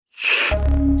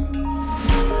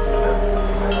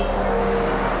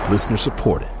Listener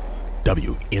supported.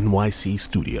 WNYC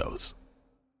Studios.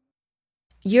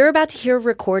 You're about to hear a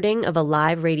recording of a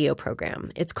live radio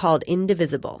program. It's called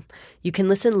Indivisible. You can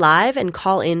listen live and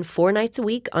call in 4 nights a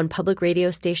week on public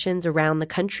radio stations around the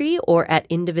country or at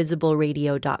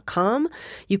indivisibleradio.com.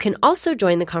 You can also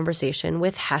join the conversation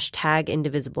with hashtag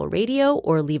IndivisibleRadio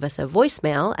or leave us a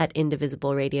voicemail at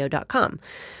indivisibleradio.com.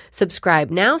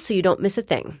 Subscribe now so you don't miss a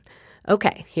thing.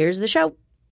 Okay, here's the show.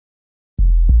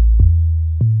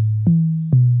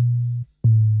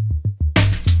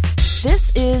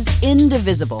 This is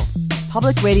Indivisible,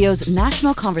 public radio's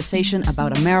national conversation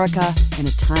about America in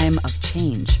a time of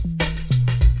change.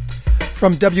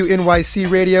 From WNYC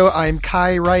Radio, I'm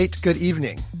Kai Wright. Good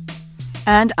evening.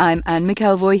 And I'm Anne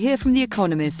McElvoy here from The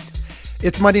Economist.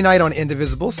 It's Monday night on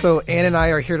Indivisible, so Anne and I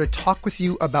are here to talk with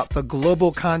you about the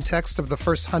global context of the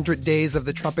first 100 days of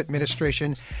the Trump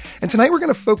administration. And tonight we're going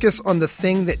to focus on the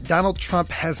thing that Donald Trump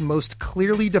has most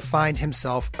clearly defined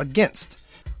himself against: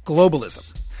 globalism.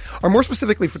 Or more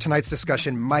specifically for tonight's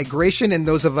discussion, migration and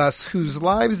those of us whose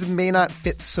lives may not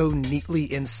fit so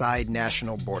neatly inside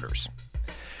national borders.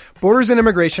 Borders and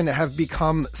immigration have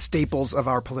become staples of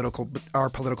our political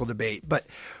debate, but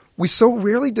we so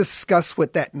rarely discuss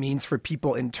what that means for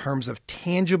people in terms of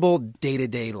tangible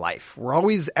day-to-day life. We're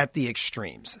always at the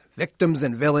extremes: victims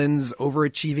and villains,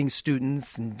 overachieving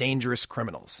students, and dangerous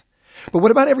criminals. But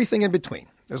what about everything in between?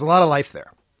 There's a lot of life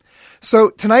there.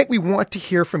 So tonight we want to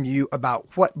hear from you about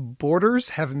what borders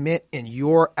have meant in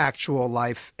your actual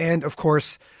life and, of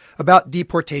course, about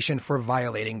deportation for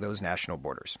violating those national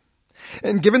borders.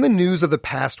 And given the news of the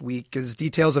past week, as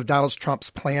details of Donald Trump's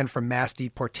plan for mass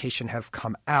deportation have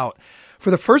come out,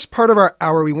 for the first part of our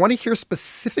hour, we want to hear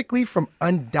specifically from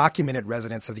undocumented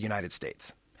residents of the United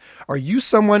States. Are you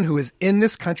someone who is in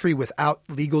this country without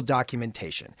legal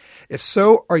documentation? If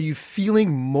so, are you feeling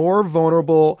more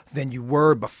vulnerable than you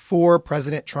were before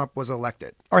President Trump was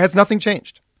elected? Or has nothing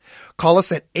changed? Call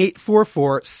us at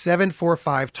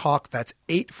 844-745-TALK. That's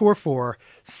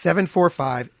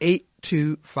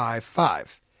 844-745-8255.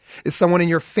 Is someone in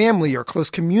your family or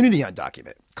close community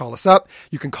undocumented? Call us up.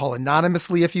 You can call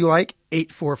anonymously if you like.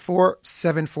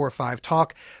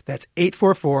 844-745-TALK. That's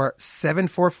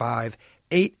 844-745-8255.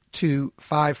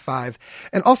 8255.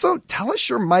 And also tell us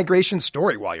your migration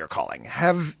story while you're calling.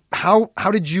 How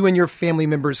did you and your family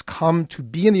members come to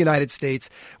be in the United States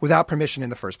without permission in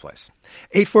the first place?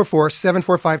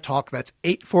 844-745-TALK. That's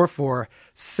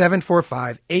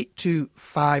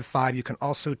 844-745-8255. You can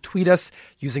also tweet us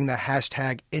using the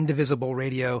hashtag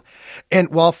IndivisibleRadio. And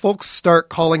while folks start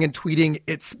calling and tweeting,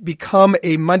 it's become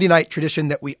a Monday night tradition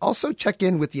that we also check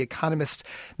in with The Economist's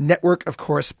network of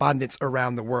correspondents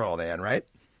around the world, Anne, right?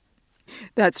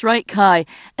 That's right, Kai.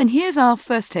 And here's our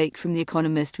first take from The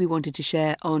Economist we wanted to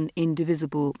share on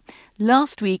Indivisible.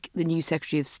 Last week, the new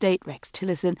Secretary of State, Rex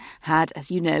Tillerson, had,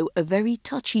 as you know, a very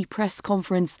touchy press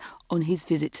conference on his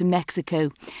visit to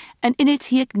Mexico. And in it,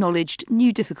 he acknowledged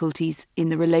new difficulties in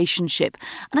the relationship.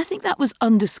 And I think that was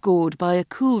underscored by a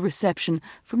cool reception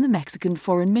from the Mexican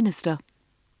foreign minister.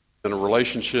 In a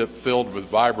relationship filled with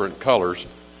vibrant colors,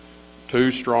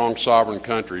 two strong sovereign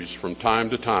countries from time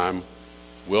to time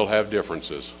will have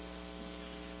differences.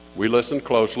 We listened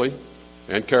closely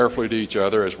and carefully to each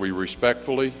other as we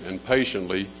respectfully and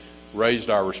patiently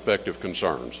raised our respective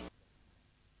concerns.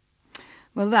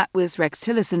 Well, that was Rex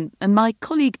Tillerson, and my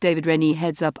colleague David Rennie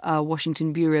heads up our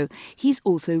Washington bureau. He's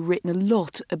also written a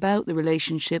lot about the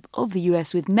relationship of the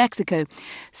US with Mexico.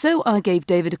 So I gave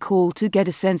David a call to get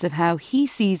a sense of how he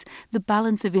sees the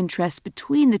balance of interest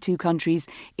between the two countries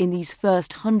in these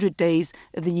first 100 days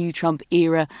of the new Trump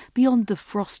era, beyond the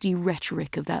frosty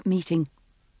rhetoric of that meeting.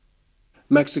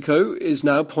 Mexico is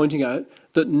now pointing out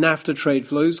that NAFTA trade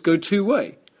flows go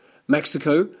two-way.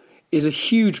 Mexico is a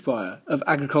huge buyer of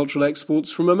agricultural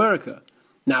exports from America.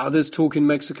 Now there's talk in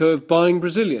Mexico of buying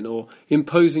Brazilian or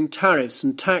imposing tariffs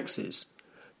and taxes.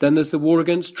 Then there's the war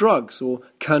against drugs or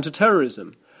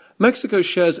counterterrorism. Mexico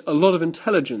shares a lot of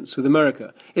intelligence with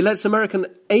America. It lets American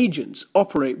agents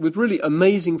operate with really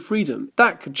amazing freedom.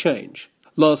 That could change.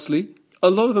 Lastly, a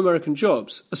lot of American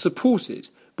jobs are supported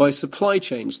by supply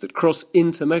chains that cross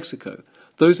into Mexico.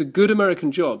 Those are good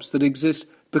American jobs that exist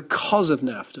because of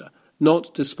NAFTA,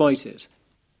 not despite it.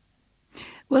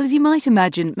 Well, as you might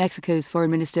imagine, Mexico's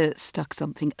foreign minister stuck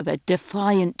something of a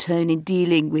defiant tone in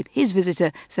dealing with his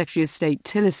visitor, Secretary of State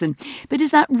Tillerson. But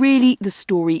is that really the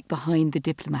story behind the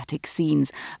diplomatic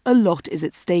scenes? A lot is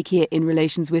at stake here in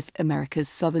relations with America's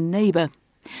southern neighbour.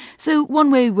 So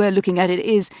one way we're looking at it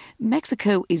is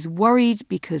Mexico is worried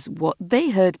because what they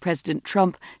heard President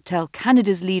Trump tell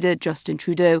Canada's leader Justin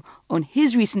Trudeau on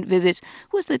his recent visit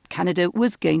was that Canada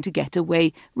was going to get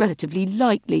away relatively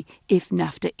lightly if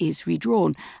NAFTA is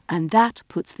redrawn, and that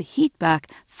puts the heat back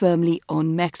firmly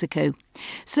on Mexico.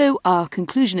 So our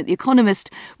conclusion at The Economist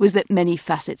was that many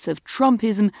facets of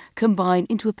Trumpism combine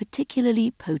into a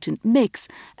particularly potent mix,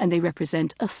 and they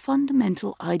represent a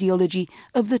fundamental ideology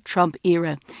of the Trump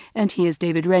era. And here's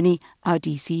David Rennie, our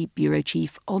DC bureau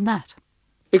chief, on that.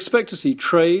 Expect to see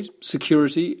trade,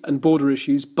 security and border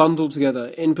issues bundled together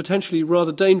in potentially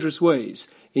rather dangerous ways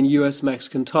in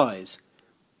US-Mexican ties.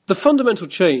 The fundamental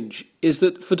change is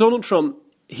that for Donald Trump,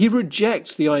 he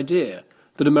rejects the idea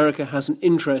that America has an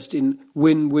interest in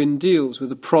win-win deals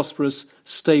with a prosperous,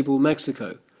 stable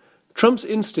Mexico. Trump's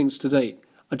instincts to date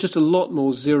are just a lot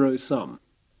more zero-sum.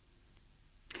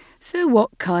 So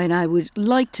what Kai and I would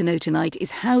like to know tonight is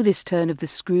how this turn of the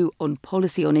screw on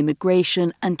policy on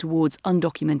immigration and towards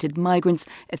undocumented migrants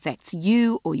affects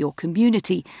you or your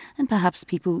community and perhaps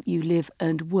people you live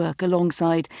and work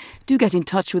alongside. Do get in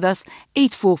touch with us,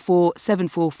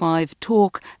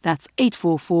 844-745-TALK, that's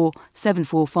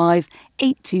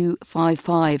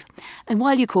 844-745-8255. And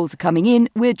while your calls are coming in,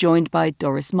 we're joined by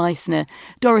Doris Meissner.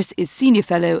 Doris is Senior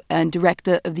Fellow and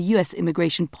Director of the US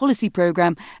Immigration Policy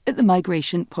Programme at the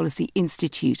Migration Policy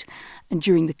Institute. And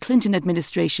during the Clinton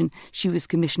administration, she was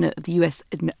Commissioner of the US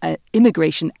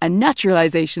Immigration and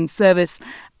Naturalization Service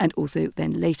and also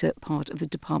then later part of the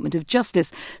Department of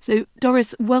Justice. So,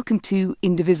 Doris, welcome to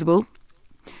Indivisible.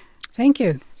 Thank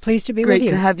you. Pleased to be with you.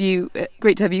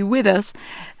 Great to have you with us.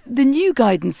 The new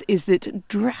guidance is that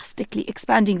drastically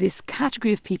expanding this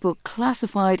category of people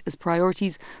classified as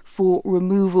priorities for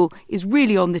removal is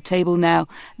really on the table now.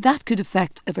 That could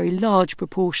affect a very large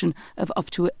proportion of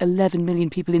up to 11 million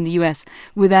people in the US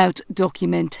without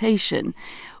documentation.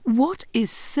 What is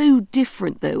so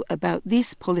different, though, about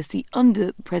this policy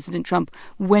under President Trump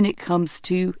when it comes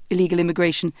to illegal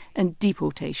immigration and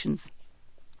deportations?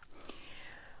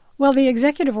 Well, the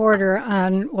executive order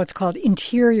on what's called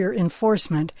interior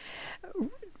enforcement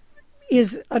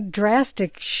is a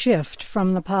drastic shift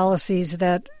from the policies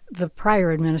that the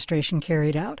prior administration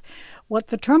carried out. What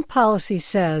the Trump policy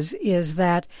says is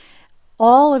that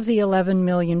all of the 11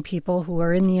 million people who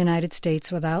are in the United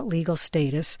States without legal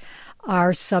status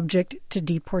are subject to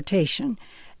deportation,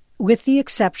 with the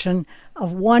exception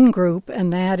of one group,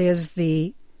 and that is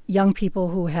the young people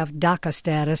who have DACA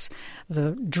status,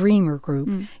 the Dreamer group.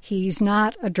 He's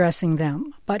not addressing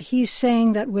them, but he's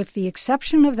saying that with the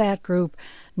exception of that group,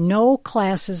 no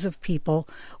classes of people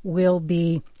will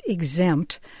be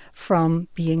exempt from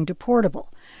being deportable.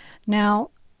 Now,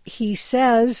 he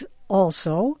says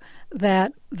also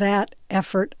that that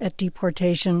effort at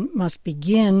deportation must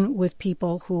begin with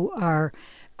people who are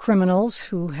criminals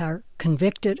who are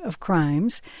convicted of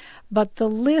crimes, but the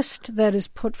list that is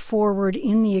put forward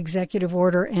in the executive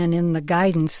order and in the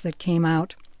guidance that came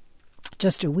out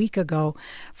just a week ago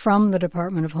from the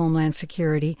Department of Homeland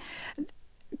Security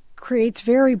creates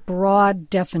very broad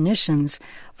definitions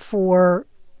for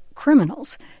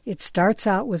criminals. It starts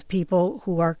out with people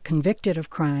who are convicted of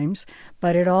crimes,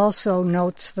 but it also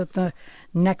notes that the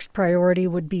next priority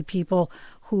would be people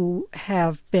who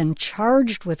have been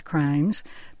charged with crimes,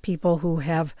 people who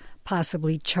have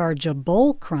possibly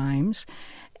chargeable crimes,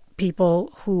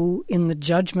 people who, in the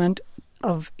judgment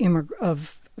of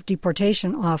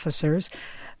deportation officers,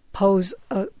 pose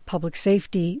a public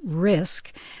safety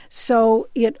risk. So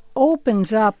it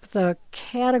opens up the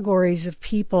categories of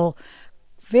people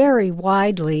very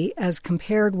widely as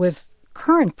compared with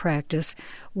current practice,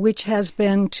 which has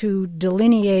been to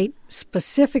delineate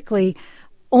specifically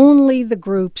only the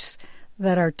groups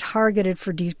that are targeted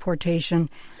for deportation,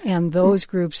 and those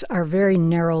groups are very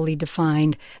narrowly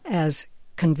defined as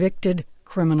convicted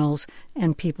criminals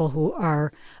and people who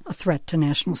are a threat to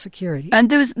national security. And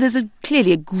there's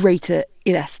clearly a greater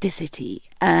elasticity,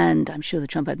 and I'm sure the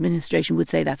Trump administration would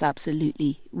say that's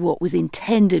absolutely what was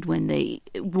intended when they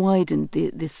widened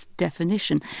this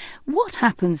definition. What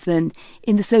happens then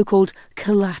in the so-called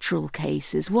collateral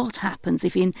cases? What happens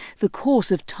if in the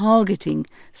course of targeting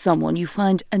someone you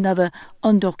find another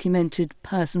undocumented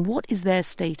person? What is their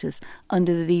status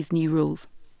under these new rules?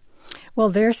 Well,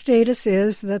 their status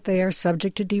is that they are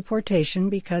subject to deportation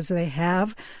because they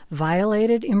have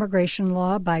violated immigration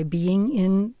law by being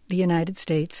in the United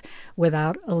States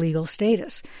without a legal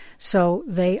status. So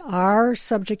they are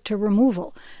subject to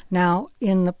removal. Now,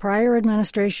 in the prior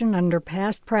administration, under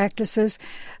past practices,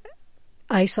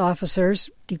 ICE officers,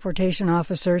 deportation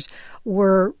officers,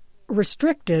 were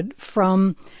restricted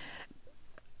from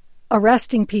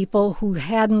arresting people who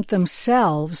hadn't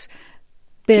themselves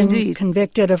been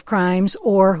convicted of crimes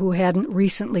or who hadn't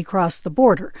recently crossed the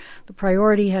border. The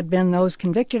priority had been those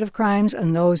convicted of crimes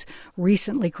and those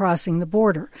recently crossing the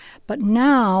border. But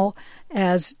now,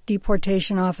 as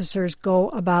deportation officers go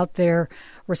about their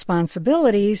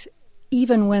responsibilities,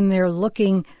 even when they're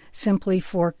looking simply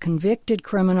for convicted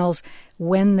criminals,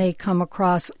 when they come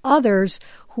across others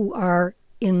who are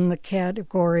in the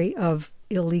category of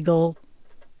illegal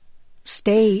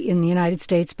stay in the United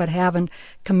States but haven't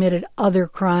committed other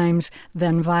crimes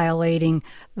than violating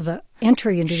the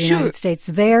entry into the United States,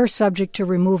 they're subject to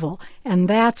removal. And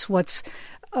that's what's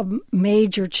a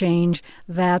major change.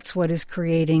 That's what is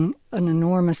creating an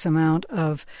enormous amount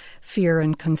of fear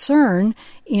and concern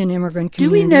in immigrant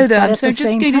communities. Do we know that? But at the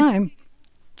same time,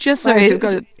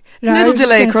 little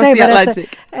delay across the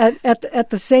Atlantic. At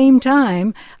the same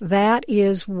time, that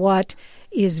is what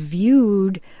is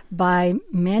viewed by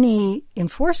many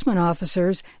enforcement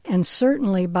officers and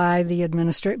certainly by the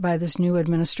by this new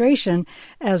administration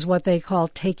as what they call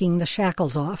taking the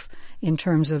shackles off in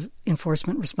terms of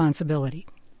enforcement responsibility.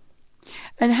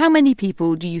 And how many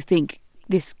people do you think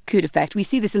this could affect? We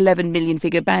see this 11 million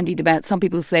figure bandied about. Some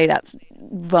people say that's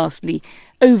vastly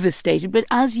overstated. But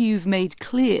as you've made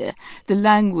clear, the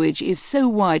language is so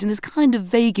wide and there's kind of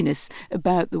vagueness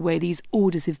about the way these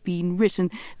orders have been written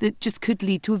that just could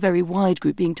lead to a very wide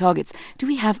group being targets. Do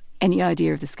we have any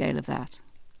idea of the scale of that?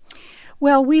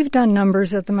 Well, we've done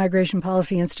numbers at the Migration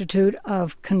Policy Institute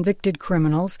of convicted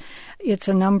criminals. It's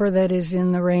a number that is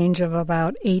in the range of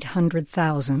about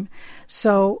 800,000.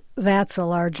 So that's a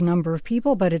large number of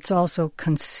people, but it's also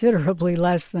considerably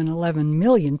less than 11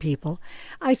 million people.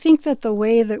 I think that the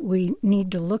way that we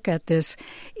need to look at this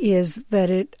is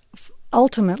that it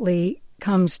ultimately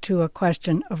comes to a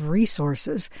question of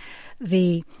resources.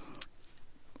 The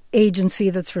agency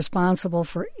that's responsible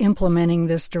for implementing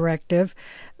this directive,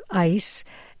 ICE,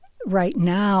 right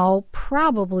now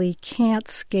probably can't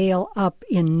scale up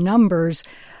in numbers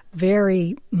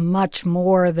very much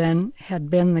more than had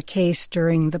been the case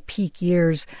during the peak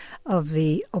years of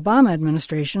the Obama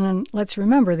administration. And let's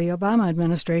remember, the Obama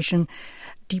administration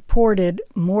deported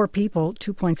more people,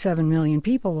 2.7 million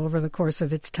people over the course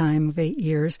of its time of 8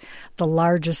 years, the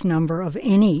largest number of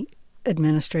any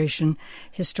administration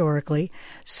historically.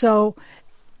 So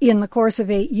in the course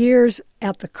of 8 years,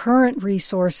 at the current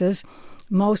resources,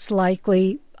 most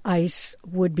likely ICE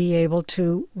would be able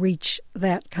to reach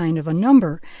that kind of a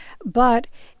number. But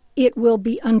it will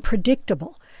be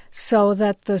unpredictable, so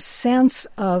that the sense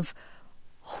of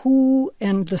who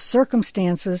and the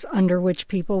circumstances under which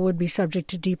people would be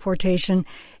subject to deportation,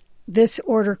 this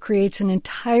order creates an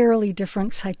entirely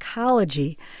different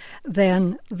psychology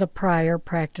than the prior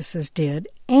practices did.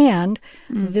 And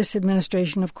this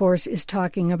administration, of course, is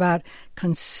talking about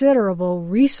considerable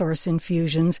resource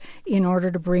infusions in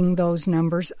order to bring those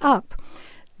numbers up.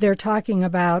 They're talking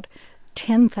about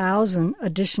 10,000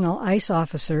 additional ICE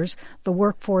officers. The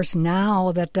workforce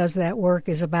now that does that work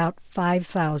is about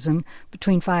 5,000,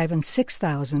 between 5,000 and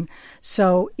 6,000.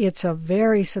 So it's a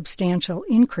very substantial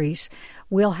increase.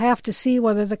 We'll have to see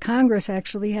whether the Congress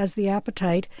actually has the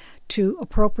appetite to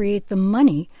appropriate the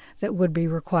money that would be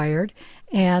required,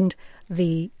 and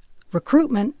the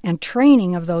recruitment and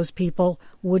training of those people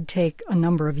would take a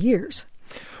number of years.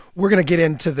 We're going to get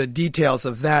into the details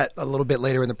of that a little bit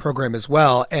later in the program as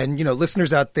well. And,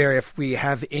 listeners out there, if we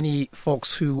have any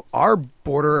folks who are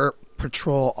Border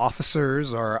Patrol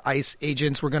officers or ICE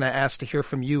agents, we're going to ask to hear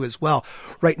from you as well.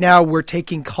 Right now, we're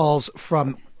taking calls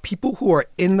from people who are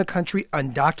in the country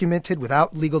undocumented,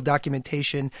 without legal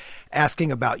documentation,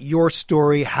 asking about your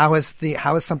story. How has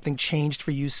something changed for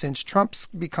you since Trump's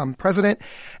become president,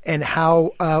 and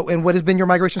and what has been your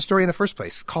migration story in the first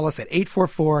place? Call us at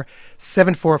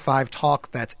 844-745-TALK.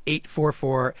 That's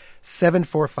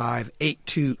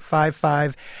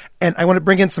 844-745-8255. And I want to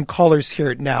bring in some callers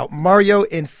here now. Mario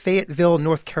in Fayetteville,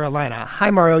 North Carolina.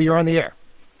 Hi, Mario. You're on the air.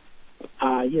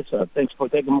 Yes, sir. Thanks for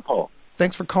taking my call.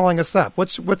 Thanks for calling us up.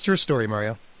 What's your story,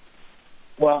 Mario?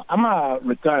 Well, I'm a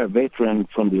retired veteran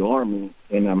from the Army,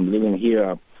 and I'm living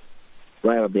here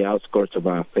right at the outskirts of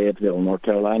Fayetteville, North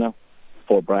Carolina,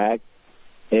 Fort Bragg.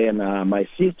 And my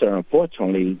sister,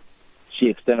 unfortunately, she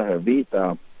extended her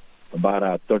visa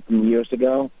about 13 years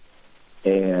ago,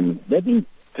 and they've been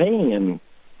paying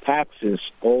taxes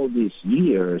all these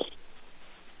years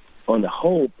on the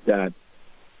hope that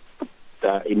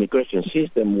the immigration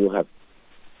system will have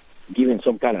given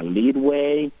some kind of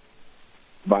leadway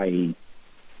by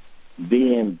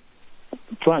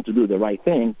trying to do the right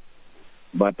thing.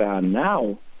 But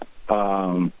now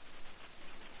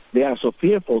they are so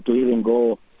fearful to even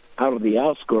go out of the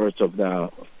outskirts of the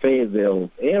Fayetteville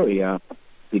area,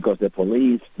 because the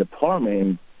police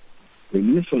department, they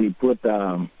usually put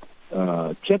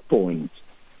checkpoints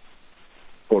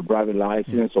for driving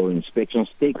license or inspection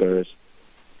stickers.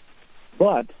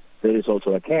 But there is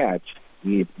also a catch.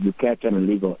 If you catch an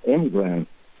illegal immigrant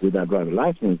with a driving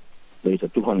license, there is a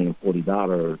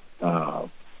 $240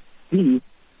 fee.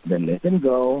 Then let them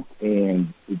go,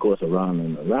 and it goes around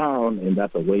and around, and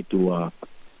that's a way to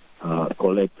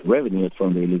collect revenues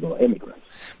from the illegal immigrants.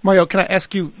 Mario, can I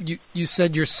ask you, you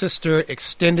said your sister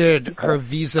extended her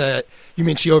visa. You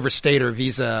mean she overstayed her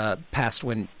visa past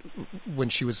when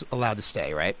she was allowed to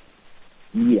stay, right?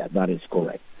 Yeah, that is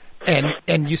correct.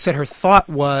 And you said her thought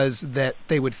was that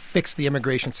they would fix the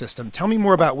immigration system. Tell me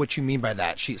more about what you mean by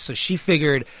that. So she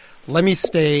figured, let me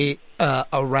stay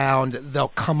around. They'll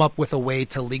come up with a way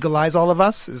to legalize all of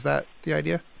us. Is that the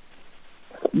idea?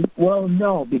 Well,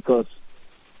 no, because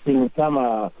since I'm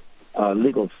a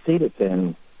legal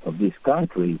citizen of this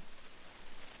country,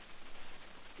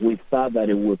 we thought that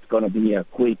it was going to be a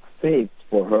quick fix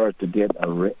for her to get a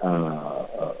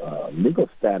legal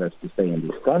status to stay in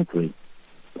this country.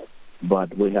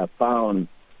 But we have found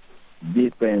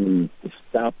different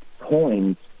stop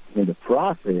points in the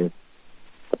process.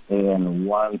 And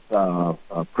once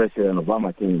President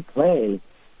Obama came in play,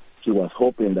 she was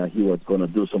hoping that he was going to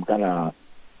do some kind of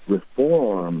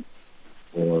reform,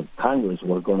 or Congress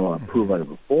was going to approve a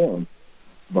reform,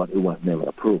 but it was never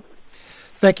approved.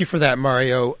 Thank you for that,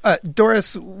 Mario.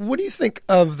 Doris, what do you think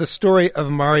of the story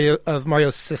of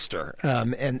Mario's sister,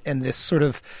 and this sort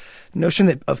of notion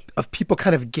that of people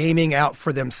kind of gaming out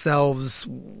for themselves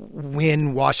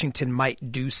when Washington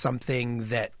might do something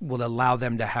that will allow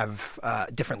them to have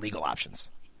different legal options?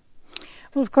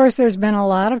 Well, of course, there's been a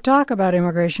lot of talk about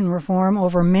immigration reform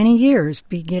over many years,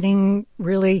 beginning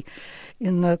really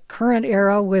in the current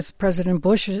era with President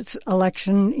Bush's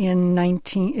election in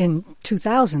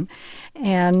 2000,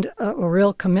 and a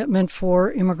real commitment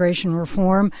for immigration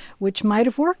reform, which might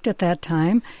have worked at that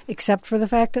time, except for the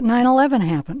fact that 9/11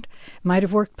 happened. Might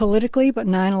have worked politically, but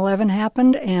 9/11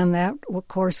 happened, and that, of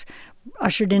course,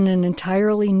 ushered in an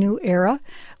entirely new era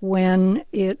when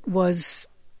it was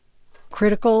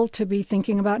critical to be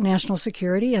thinking about national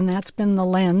security, and that's been the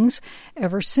lens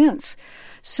ever since.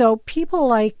 So people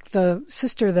like the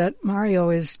sister that Mario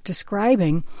is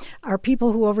describing are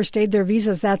people who overstayed their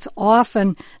visas. That's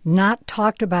often not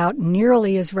talked about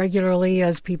nearly as regularly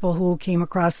as people who came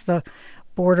across the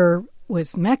border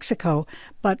with Mexico,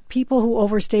 but people who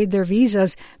overstayed their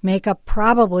visas make up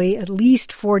probably at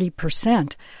least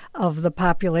 40% of the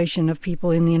population of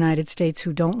people in the United States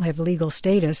who don't have legal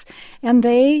status, and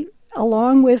they,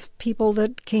 along with people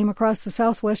that came across the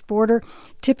southwest border,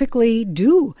 typically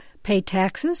do pay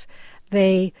taxes.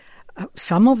 They,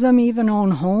 some of them even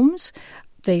own homes.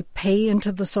 They pay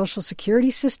into the Social Security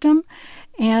system.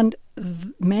 And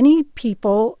many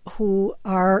people who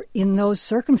are in those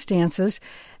circumstances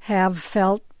have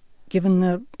felt, given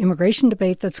the immigration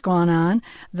debate that's gone on,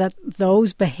 that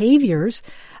those behaviors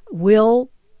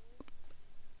will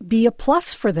be a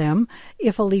plus for them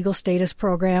if a legal status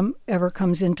program ever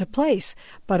comes into place.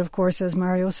 But of course, as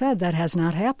Mario said, that has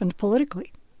not happened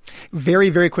politically.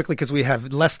 Very, very quickly, because we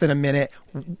have less than a minute,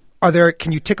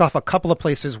 can you tick off a couple of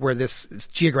places where this,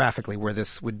 geographically, where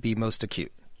this would be most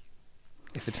acute?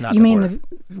 If it's not you mean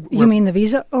the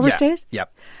visa overstays? Yeah.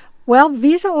 Yep. Well,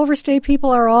 visa overstay people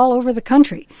are all over the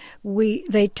country.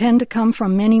 They tend to come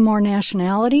from many more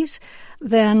nationalities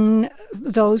than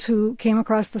those who came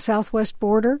across the southwest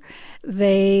border.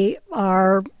 They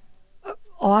are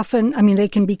often, they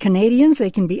can be Canadians, they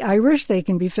can be Irish, they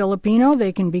can be Filipino,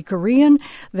 they can be Korean.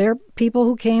 They're people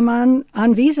who came on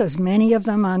visas, many of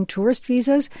them on tourist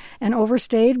visas, and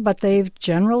overstayed, but they've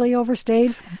generally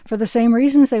overstayed for the same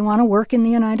reasons. They want to work in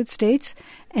the United States,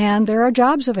 and there are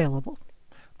jobs available.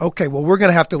 Okay, well, we're going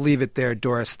to have to leave it there,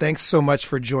 Doris. Thanks so much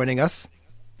for joining us.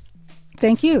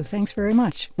 Thank you. Thanks very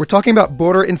much. We're talking about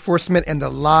border enforcement and the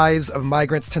lives of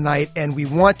migrants tonight, and we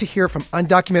want to hear from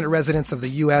undocumented residents of the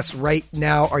U.S. right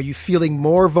now. Are you feeling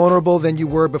more vulnerable than you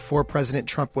were before President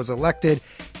Trump was elected?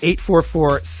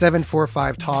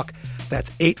 844-745-TALK. That's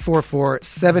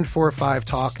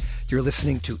 844-745-TALK. You're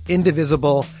listening to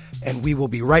Indivisible, and we will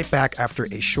be right back after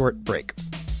a short break.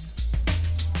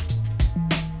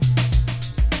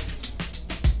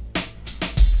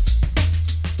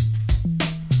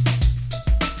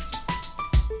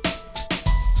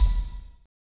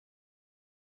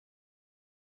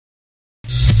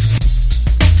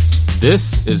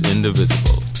 This is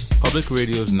Indivisible, Public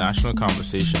Radio's national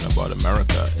conversation about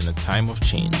America in a time of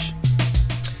change.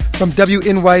 From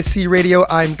WNYC Radio,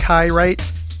 I'm Kai Wright.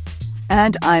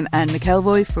 And I'm Anne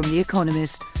McElvoy from The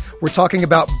Economist. We're talking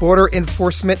about border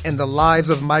enforcement and the lives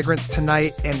of migrants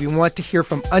tonight, and we want to hear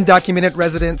from undocumented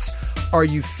residents. Are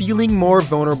you feeling more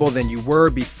vulnerable than you were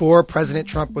before President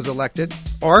Trump was elected,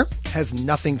 or has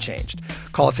nothing changed?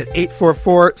 Call us at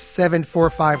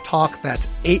 844-745-TALK. That's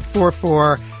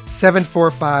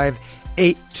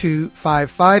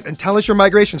 844-745-8255, and tell us your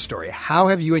migration story. How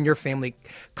have you and your family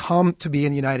come to be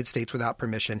in the United States without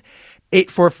permission?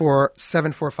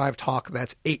 844-745-TALK.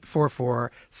 That's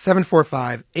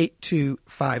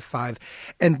 844-745-8255.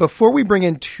 And before we bring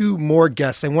in two more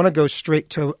guests, I want to go straight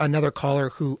to another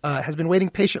caller who has been waiting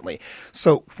patiently.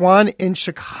 So, Juan in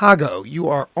Chicago, you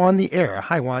are on the air.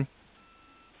 Hi, Juan.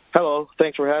 Hello.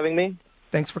 Thanks for having me.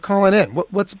 Thanks for calling in.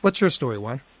 What's your story,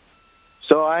 Juan?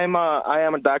 So I am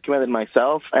undocumented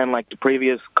myself, and like the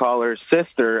previous caller's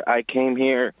sister, I came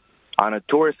here on a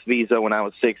tourist visa when I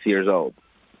was 6 years old.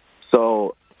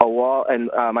 So a wall, and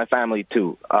my family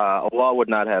too, a wall would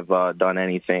not have done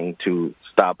anything to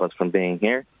stop us from being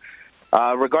here.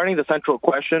 Regarding the central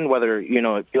question, whether,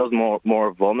 it feels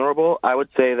more vulnerable, I would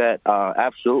say that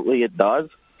absolutely it does.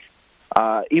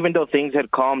 Even though things had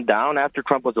calmed down after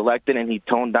Trump was elected and he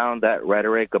toned down that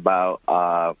rhetoric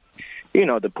about,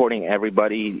 deporting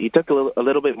everybody, he took a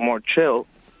little bit more chill.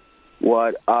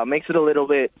 What makes it a little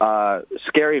bit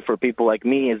scary for people like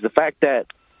me is the fact that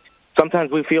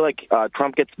sometimes we feel like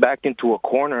Trump gets backed into a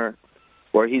corner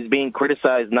where he's being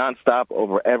criticized nonstop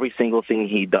over every single thing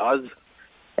he does.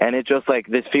 And it's just like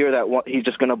this fear that he's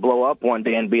just going to blow up one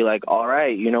day and be like, all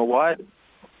right, you know what?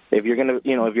 If you're going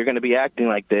to be acting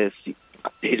like this,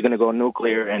 he's going to go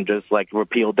nuclear and just like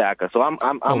repeal DACA. So I'm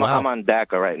on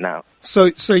DACA right now.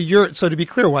 So to be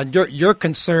clear, Juan, your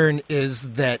concern is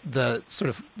that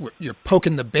you're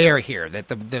poking the bear here, that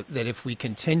that if we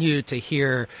continue to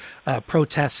hear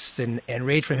protests and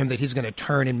rage from him, that he's going to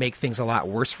turn and make things a lot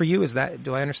worse for you.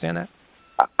 Do I understand that?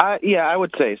 Yeah, I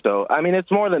would say so. I mean,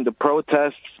 it's more than the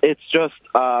protests. It's just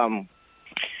like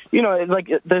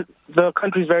the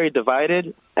country's very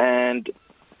divided, and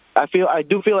I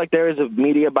do feel like there is a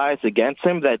media bias against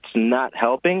him that's not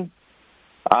helping.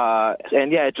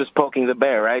 And yeah, it's just poking the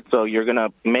bear, right? So you're going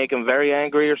to make him very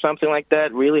angry or something like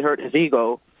that, really hurt his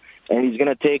ego, and he's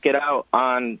going to take it out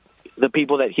on the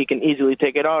people that he can easily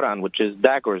take it out on, which is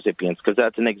DACA recipients, because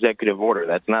that's an executive order.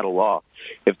 That's not a law.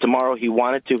 If tomorrow he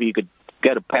wanted to, he could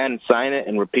get a pen, sign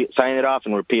it off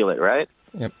and repeal it, right?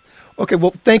 Yep. Okay,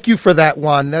 well, thank you for that,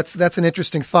 Juan. That's an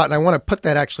interesting thought, and I want to put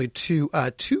that actually to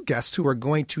two guests who are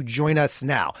going to join us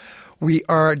now. We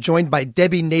are joined by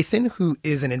Debbie Nathan, who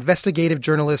is an investigative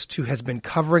journalist who has been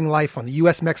covering life on the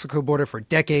U.S.-Mexico border for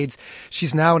decades.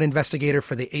 She's now an investigator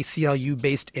for the ACLU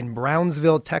based in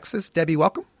Brownsville, Texas. Debbie,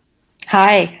 welcome.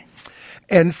 Hi.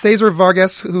 And Cesar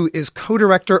Vargas, who is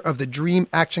co-director of the Dream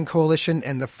Action Coalition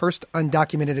and the first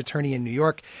undocumented attorney in New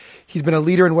York. He's been a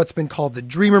leader in what's been called the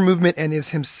Dreamer Movement and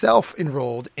is himself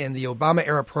enrolled in the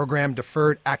Obama-era program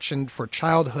Deferred Action for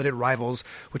Childhood Arrivals,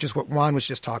 which is what Juan was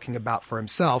just talking about for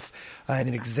himself, and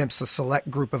it exempts a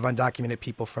select group of undocumented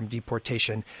people from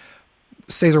deportation.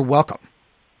 Cesar, welcome.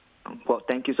 Well,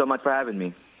 thank you so much for having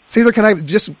me. Cesar, can I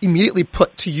just immediately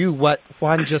put to you what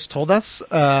Juan just told us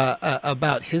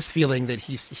about his feeling that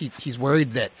he's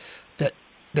worried that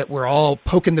we're all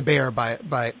poking the bear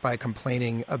by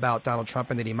complaining about Donald Trump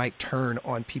and that he might turn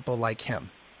on people like him?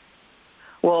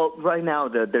 Well, right now,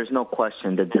 there's no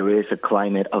question that there is a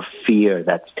climate of fear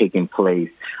that's taking place.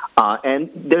 And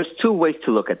there's two ways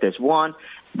to look at this. One,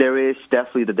 there is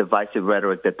definitely the divisive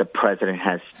rhetoric that the president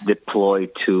has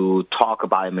deployed to talk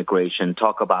about immigration,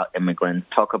 talk about immigrants,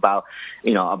 talk about,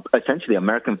 essentially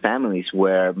American families,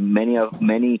 where many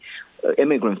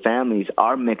immigrant families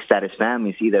are mixed status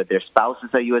families. Either their spouses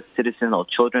are U.S. citizens or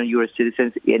children are U.S.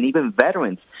 citizens, and even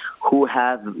veterans who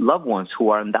have loved ones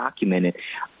who are undocumented,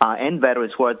 and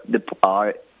veterans who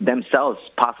are themselves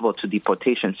possible to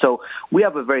deportation. So we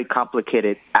have a very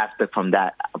complicated aspect from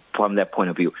that point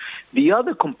of view. The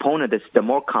other component that's the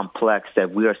more complex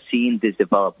that we are seeing this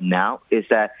develop now is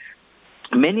that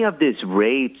many of these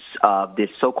raids, these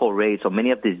so-called raids, or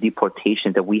many of these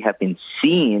deportations that we have been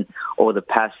seeing over the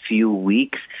past few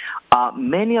weeks,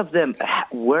 many of them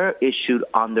were issued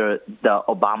under the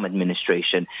Obama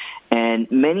administration. And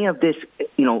many of this,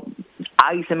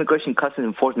 ICE Immigration Customs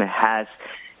Enforcement has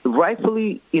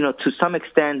rightfully, to some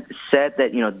extent said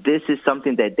that, this is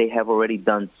something that they have already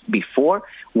done before,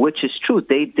 which is true.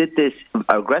 They did this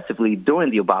aggressively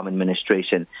during the Obama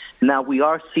administration. Now we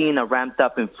are seeing a ramped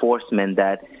up enforcement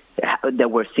that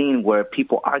that we're seeing where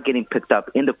people are getting picked up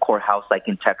in the courthouse, like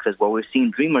in Texas, where we're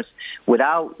seeing Dreamers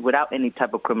without any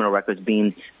type of criminal records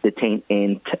being detained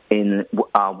in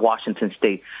Washington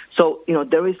State. So,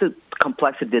 there is a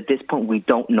complexity at this point we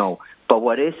don't know. But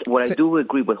what I do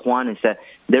agree with Juan is that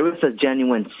there is a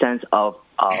genuine sense of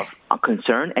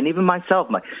concern, and even myself,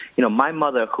 my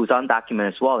mother, who's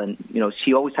undocumented as well, and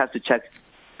she always has to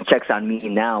checks on me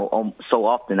now so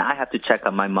often. I have to check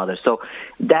on my mother. So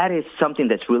that is something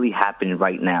that's really happening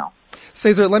right now.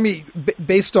 Cesar, let me,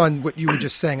 based on what you were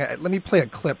just saying, let me play a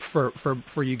clip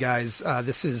for you guys.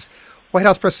 This is White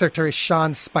House Press Secretary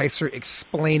Sean Spicer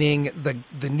explaining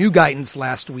the new guidance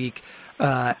last week,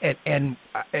 and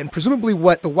presumably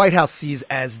what the White House sees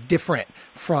as different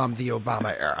from the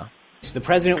Obama era. So the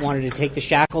president wanted to take the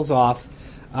shackles off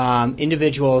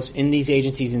individuals in these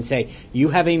agencies and say, you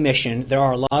have a mission, there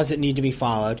are laws that need to be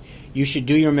followed, you should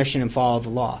do your mission and follow the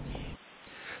law.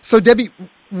 So, Debbie,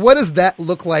 what does that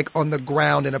look like on the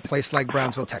ground in a place like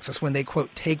Brownsville, Texas, when they,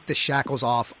 quote, take the shackles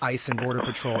off ICE and Border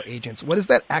Patrol agents? What does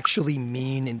that actually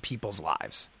mean in people's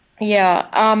lives? Yeah.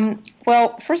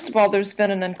 Well, first of all, there's been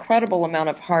an incredible amount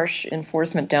of harsh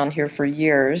enforcement down here for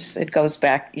years. It goes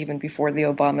back even before the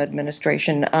Obama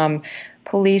administration.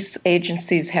 Police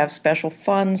agencies have special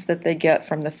funds that they get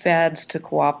from the feds to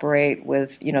cooperate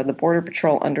with, the Border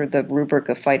Patrol under the rubric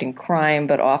of fighting crime,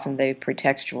 but often they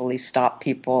pretextually stop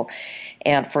people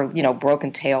and for,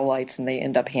 broken taillights, and they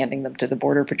end up handing them to the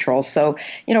Border Patrol. So,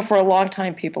 for a long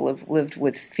time, people have lived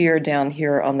with fear down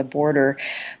here on the border.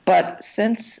 But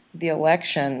since the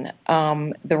election,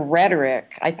 the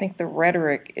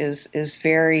rhetoric is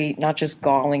very, not just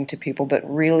galling to people, but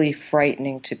really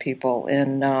frightening to people.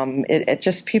 And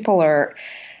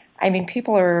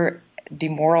people are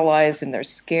demoralized and they're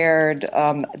scared.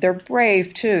 They're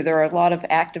brave too. There are a lot of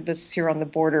activists here on the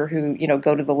border who,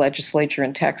 go to the legislature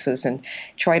in Texas and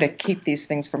try to keep these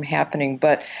things from happening.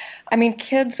 But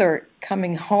kids are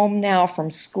coming home now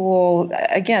from school.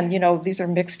 Again, these are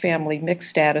mixed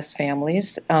status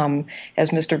families,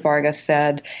 as Mr. Vargas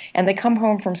said. And they come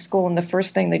home from school, and the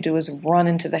first thing they do is run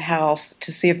into the house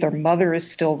to see if their mother is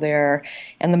still there.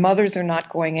 And the mothers are not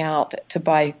going out to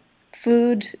buy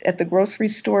food at the grocery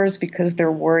stores because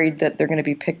they're worried that they're going to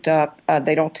be picked up.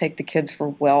 They don't take the kids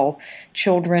for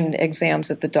children exams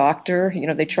at the doctor.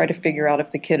 They try to figure out if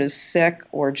the kid is sick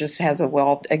or just has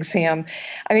a exam.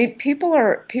 People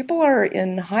are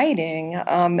in hiding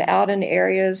out in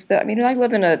areas that, I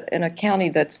live in a county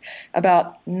that's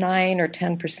about 9 or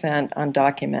 10%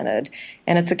 undocumented,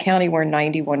 and it's a county where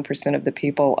 91% of the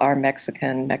people are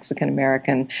Mexican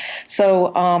American.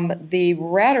 So the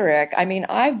rhetoric,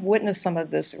 I've witnessed some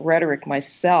of this rhetoric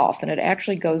myself, and it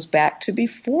actually goes back to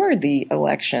before the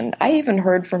election. I even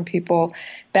heard from people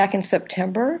back in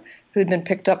September who'd been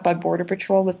picked up by Border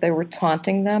Patrol that they were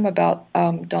taunting them about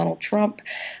Donald Trump.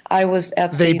 I was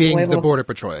at the Border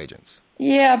Patrol agents.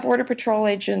 Yeah, Border Patrol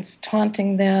agents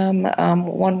taunting them.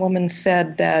 One woman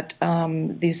said that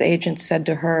these agents said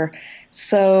to her,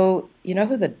 "So you know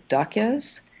who the duck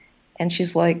is?" And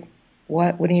she's like,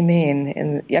 What do you mean?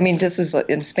 And this is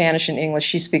in Spanish and English.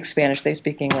 She speaks Spanish, they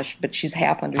speak English, but she's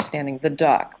half understanding. The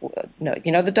duck. No,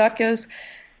 the duck is?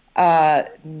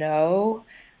 No.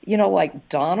 Like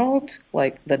Donald,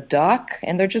 like the duck.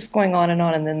 And they're just going on,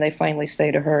 and then they finally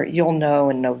say to her, "You'll know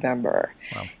in November."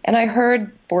 Wow. And I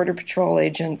heard Border Patrol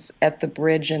agents at the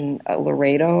bridge in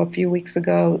Laredo a few weeks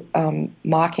ago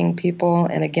mocking people,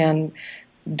 and again,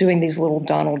 doing these little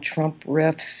Donald Trump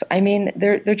riffs.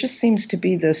 There just seems to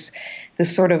be this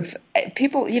sort of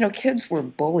people, kids were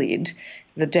bullied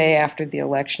the day after the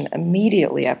election,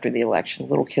 immediately after the election.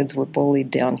 Little kids were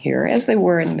bullied down here, as they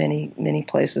were in many, many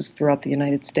places throughout the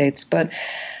United States. But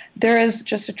there is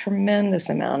just a tremendous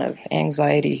amount of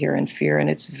anxiety here and fear, and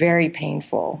it's very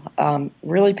painful,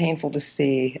 really painful to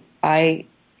see. I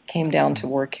came down to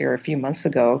work here a few months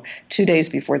ago, 2 days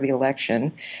before the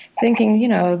election, thinking,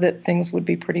 that things would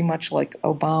be pretty much like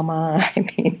Obama.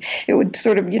 It would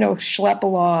sort of, schlep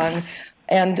along.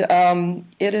 And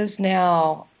it is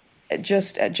now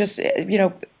just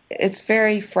it's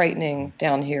very frightening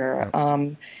down here.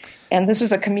 And this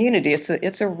is a community.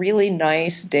 It's a really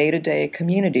nice day-to-day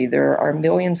community. There are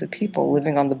millions of people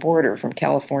living on the border from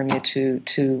California to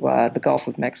the Gulf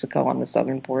of Mexico on the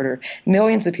southern border.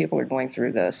 Millions of people are going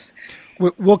through this.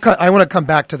 I want to come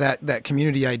back to that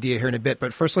community idea here in a bit,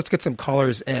 but first let's get some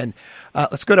callers, and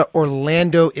let's go to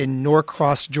Orlando in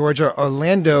Norcross, Georgia.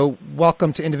 Orlando,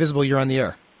 welcome to Indivisible. You're on the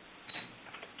air.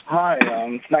 Hi,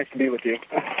 it's nice to be with you.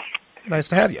 Nice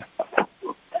to have you.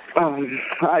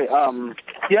 Hi.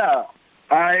 Yeah,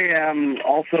 I am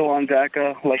also on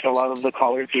DACA, like a lot of the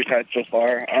callers we've had so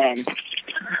far.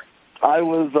 I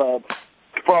was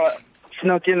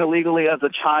snuck in illegally as a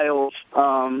child,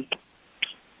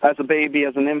 as a baby,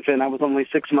 as an infant. I was only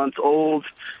 6 months old.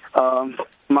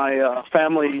 My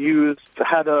family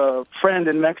had a friend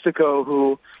in Mexico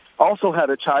who also had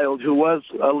a child who was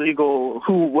illegal,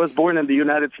 who was born in the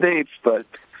United States, but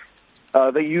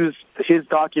they used his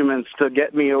documents to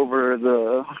get me over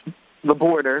the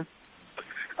border.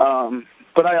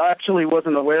 But I actually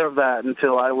wasn't aware of that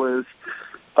until I was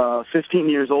 15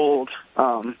 years old.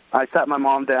 I sat my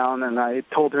mom down and I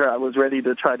told her I was ready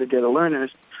to try to get a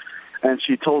learner's, and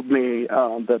she told me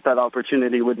that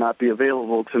opportunity would not be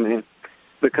available to me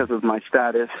because of my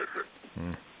status.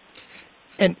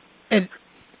 And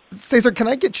Cesar, can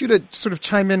I get you to sort of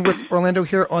chime in with Orlando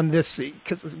here on this,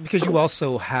 because you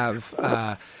also have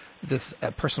this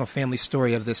personal family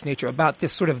story of this nature about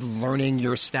this sort of learning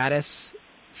your status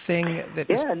thing.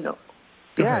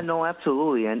 No,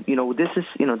 absolutely. And this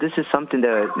is something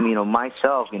that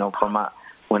myself,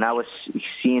 when I was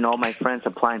seeing all my friends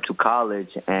applying to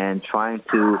college and trying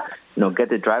to get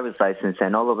the driver's license,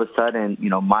 and all of a sudden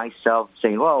myself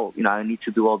saying, well, I need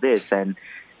to do all this, and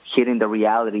hitting the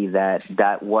reality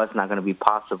that was not going to be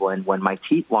possible. And when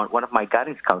one of my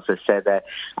guidance counselors said that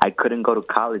I couldn't go to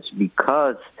college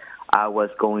because I was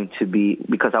quote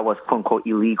unquote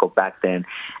illegal back then,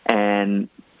 and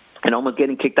almost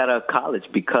getting kicked out of college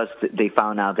because they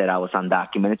found out that I was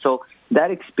undocumented. So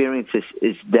that experience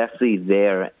is definitely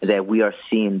there, that we are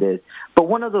seeing this. But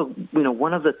one of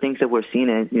the things that we're seeing,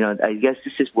 and I guess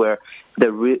this is where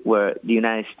the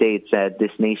United States,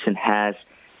 this nation has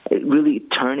really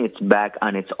turned its back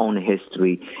on its own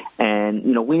history. And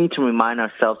we need to remind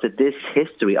ourselves that this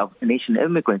history of a nation of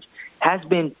immigrants has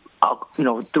been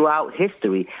throughout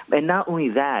history. And not only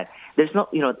that, there's no,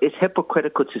 it's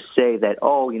hypocritical to say that,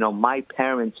 my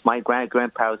parents, my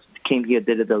grandparents came here,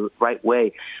 did it the right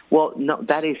way. Well, no,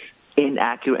 that is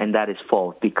inaccurate and that is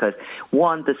false, because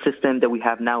one, the system that we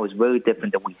have now is very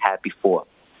different than we had before.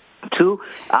 Two,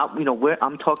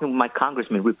 I'm talking with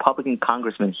my Republican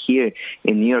congressman here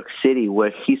in New York City,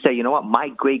 where he said, my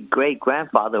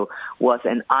great-great-grandfather was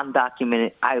an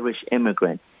undocumented Irish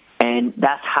immigrant. And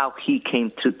that's how he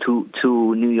came to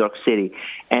New York City.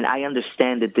 And I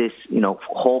understand that this,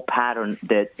 whole pattern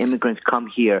that immigrants come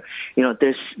here,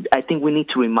 I think we need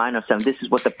to remind ourselves, this is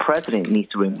what the president needs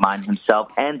to remind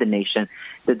himself and the nation,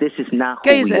 that this is not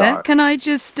who we are. Can I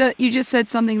just, you just said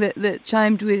something that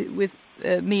chimed with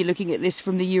me looking at this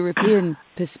from the European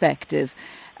perspective.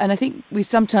 And I think we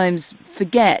sometimes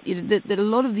forget that a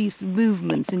lot of these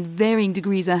movements in varying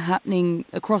degrees are happening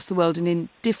across the world and in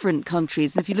different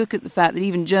countries. And if you look at the fact that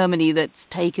even Germany, that's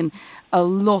taken a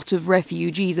lot of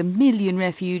refugees, 1 million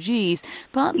refugees,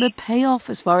 but the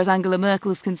payoff as far as Angela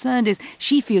Merkel is concerned is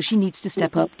she feels she needs to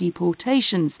step up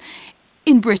deportations.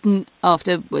 In Britain,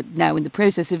 after we're now in the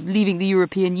process of leaving the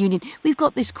European Union, we've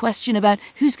got this question about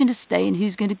who's going to stay and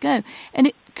who's going to go. And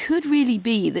it could really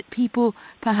be that people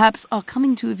perhaps are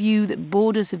coming to a view that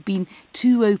borders have been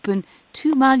too open,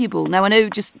 too malleable. Now, I know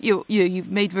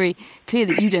you've made very clear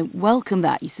that you don't welcome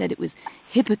that. You said it was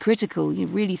hypocritical,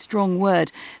 really strong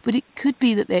word. But it could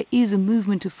be that there is a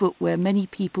movement afoot where many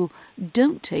people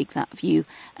don't take that view.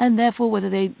 And therefore, whether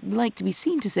they like to be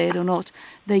seen to say it or not,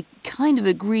 they kind of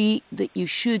agree that you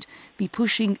should be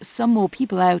pushing some more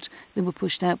people out than were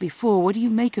pushed out before. What do you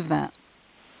make of that?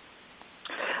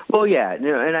 Well, yeah,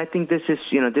 and I think this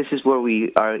is where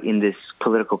we are in this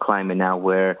political climate now,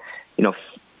 where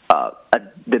a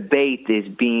debate is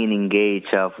being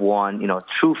engaged of one,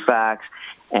 true facts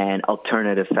and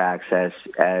alternative facts, as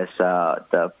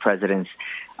the president's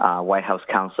White House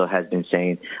counsel has been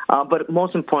saying. But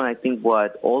most important, I think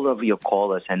what all of your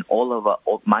callers and all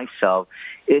of myself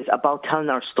is about telling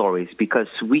our stories, because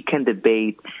we can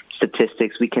debate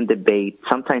statistics, we can debate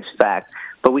sometimes facts,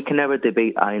 but we can never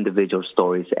debate our individual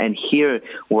stories. And here,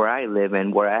 where I live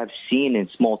and where I've seen in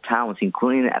small towns,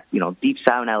 including deep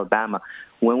south Alabama,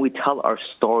 when we tell our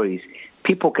stories,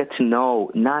 people get to know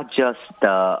not just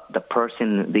the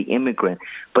person, the immigrant,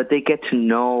 but they get to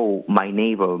know my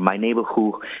neighbor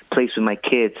who plays with my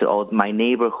kids, or my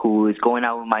neighbor who is going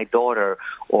out with my daughter,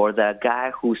 or the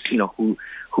guy who's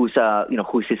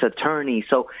his attorney.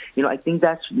 So, I think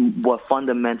that's what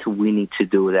fundamental we need to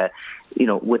do, that,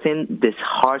 within this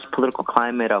harsh political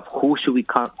climate of who should we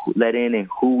let in and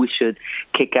who we should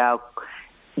kick out,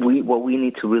 what we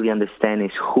need to really understand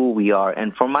is who we are.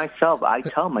 And for myself, I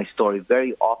tell my story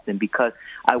very often because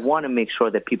I want to make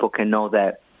sure that people can know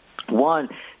that one,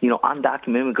 undocumented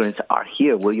immigrants are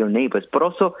here. We're your neighbors. But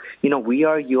also, we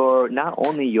are not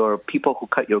only your people who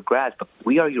cut your grass, but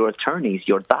we are your attorneys,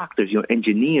 your doctors, your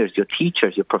engineers, your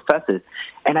teachers, your professors.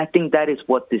 And I think that is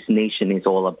what this nation is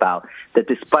all about, that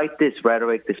despite this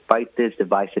rhetoric, despite this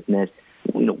divisiveness,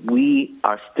 we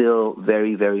are still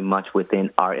very, very much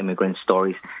within our immigrant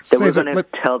stories. That Cesar, we're going to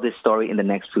tell this story in the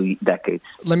next 2 decades.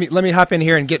 Let me hop in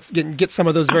here and get some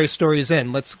of those very stories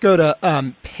in. Let's go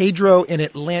to Pedro in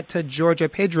Atlanta, Georgia.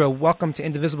 Pedro, welcome to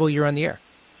Indivisible. You're on the air.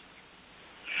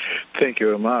 Thank you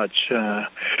very much.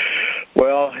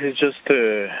 Well, it's just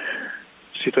the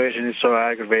situation is so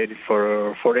aggravated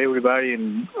for everybody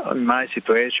in my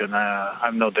situation.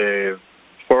 I'm not the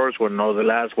first one, not the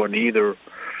last one either.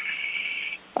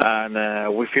 And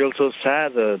we feel so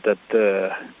sad that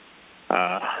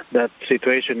that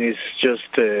situation is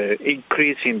just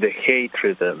increasing the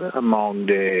hatred among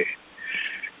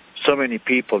so many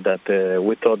people that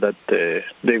we thought that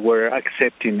they were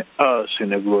accepting us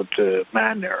in a good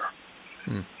manner.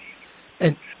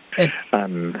 And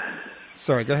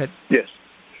sorry, go ahead. Yes.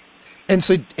 And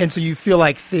so you feel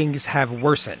like things have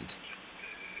worsened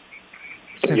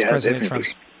since President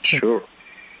Trump's. Sure.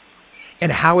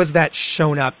 And how has that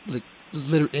shown up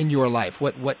in your life?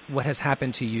 What has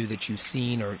happened to you that you've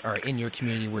seen or in your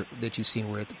community that you've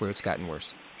seen where it's gotten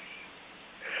worse?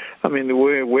 I mean,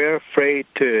 we're afraid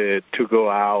to go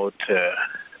out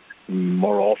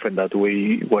more often than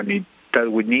we need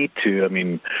to. I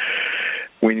mean,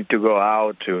 we need to go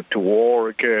out to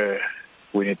work.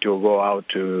 We need to go out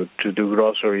to do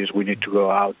groceries. We need to go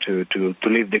out to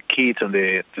leave the kids on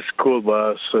the school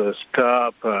bus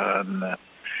stop, and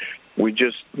we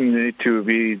just need to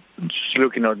be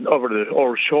looking over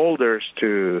our shoulders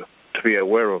to be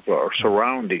aware of our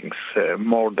surroundings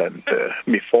more than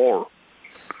before.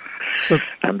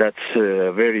 And that's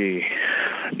very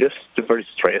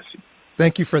stressing.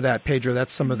 Thank you for that, Pedro.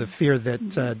 That's some of the fear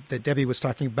that Debbie was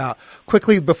talking about.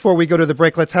 Quickly, before we go to the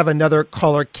break, let's have another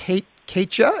caller,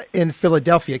 Katya in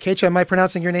Philadelphia. Katya, am I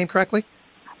pronouncing your name correctly?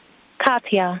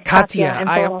 Katya,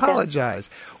 I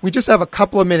apologize. We just have a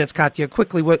couple of minutes, Katya.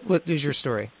 Quickly, what is your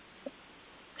story?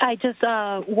 I just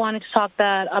wanted to talk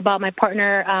about my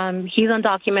partner. He's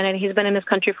undocumented. He's been in this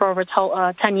country for over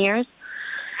 10 years.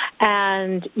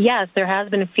 And yes, there has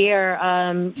been fear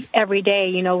every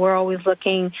day. We're always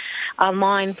looking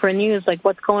online for news, like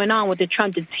what's going on with the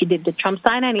Trump. Did Trump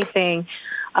sign anything?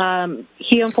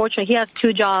 He has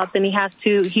 2 jobs, and he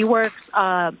works,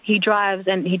 he drives,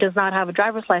 and he does not have a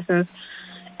driver's license.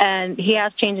 And he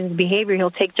has changed his behavior. He'll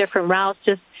take different routes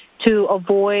just to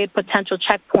avoid potential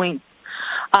checkpoints.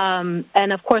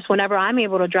 And of course, whenever I'm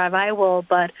able to drive, I will,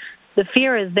 but the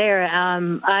fear is there.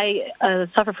 I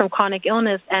suffer from chronic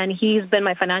illness, and he's been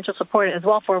my financial support as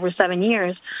well for over 7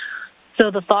 years.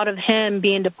 So the thought of him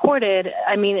being deported,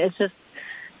 I mean, it's just,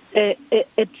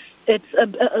 it's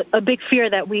a big fear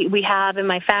that we have in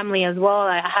my family as well.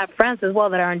 I have friends as well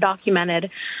that are undocumented.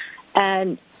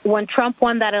 And when Trump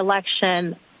won that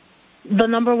election, the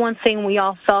number one thing we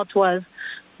all felt was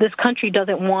this country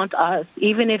doesn't want us.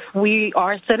 Even if we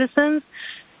are citizens,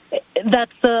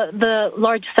 that's the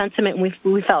large sentiment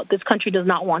we felt. This country does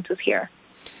not want us here.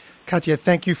 Katya,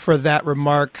 thank you for that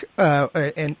remark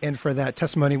and for that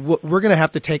testimony. We're going to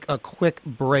have to take a quick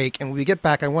break. And when we get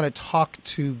back, I want to talk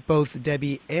to both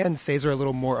Debbie and Cesar a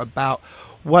little more about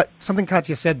something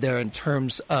Katya said there in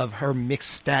terms of her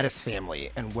mixed status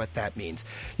family and what that means.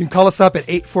 You can call us up at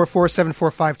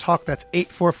 844-745-TALK. That's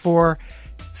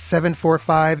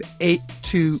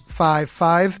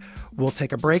 844-745-8255. We'll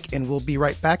take a break and we'll be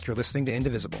right back. You're listening to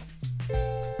Indivisible.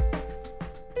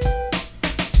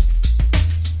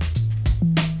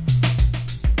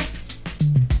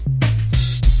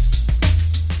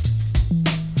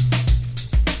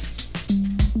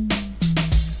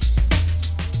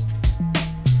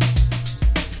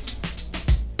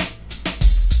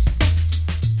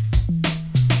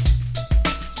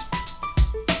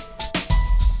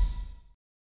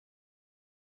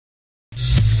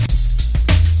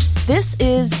 This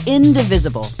is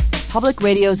Indivisible, Public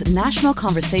Radio's national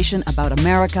conversation about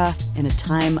America in a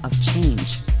time of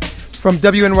change. From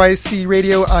WNYC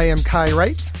Radio, I am Kai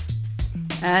Wright.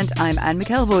 And I'm Anne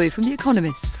McElvoy from The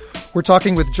Economist. We're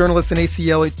talking with journalist and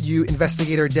ACLU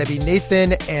investigator Debbie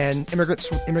Nathan and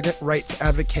immigrant rights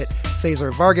advocate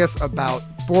Cesar Vargas about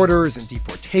borders and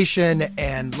deportation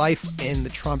and life in the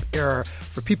Trump era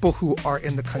for people who are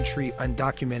in the country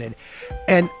undocumented.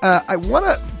 And I want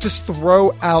to just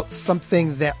throw out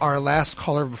something that our last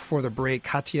caller before the break,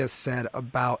 Katya, said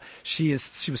about she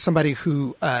was somebody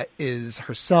who is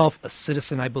herself a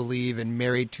citizen, I believe, and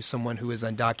married to someone who is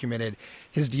undocumented.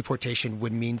 His deportation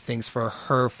would mean things for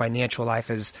her financial life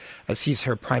as he's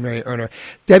her primary earner.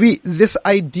 Debbie, this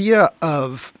idea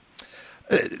of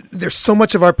there's so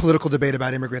much of our political debate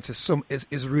about immigrants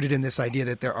is rooted in this idea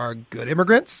that there are good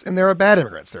immigrants and there are bad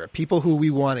immigrants. There are people who we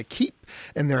want to keep,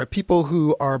 and there are people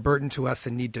who are a burden to us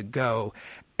and need to go.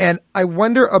 And I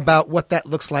wonder about what that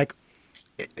looks like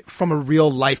from a real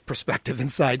life perspective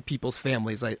inside people's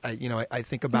families. I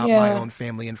think about my own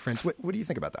family and friends. What do you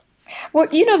think about that? Well,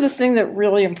 the thing that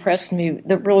really impressed me,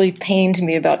 that really pained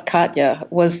me about Katya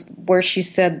was where she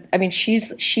said,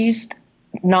 she's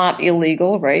not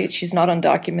illegal, right? She's not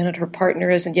undocumented. Her partner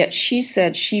is, and yet she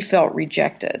said she felt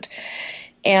rejected.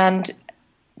 And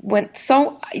when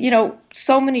so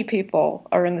many people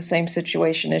are in the same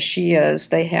situation as she is,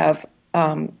 they have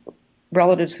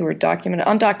relatives who are documented.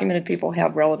 Undocumented people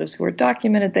have relatives who are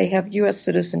documented. They have U.S.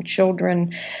 citizen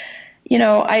children.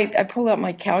 I pulled out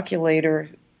my calculator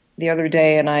the other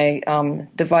day, and I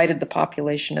divided the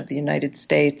population of the United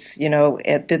States, and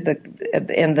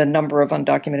the number of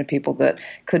undocumented people that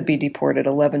could be deported,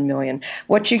 11 million.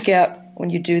 What you get when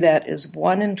you do that is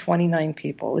 1 in 29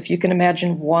 people. If you can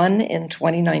imagine 1 in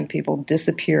 29 people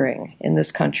disappearing in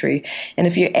this country, and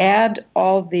if you add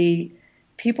all the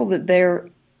people that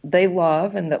they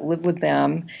love and that live with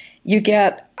them, you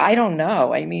get, I don't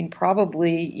know,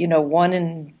 probably, 1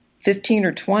 in 15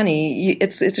 or 20,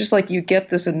 it's just like you get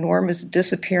this enormous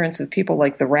disappearance of people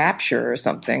like the rapture or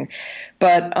something.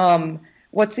 But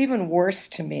what's even worse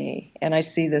to me, and I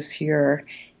see this here,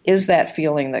 is that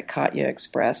feeling that Katya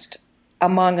expressed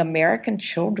among American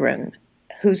children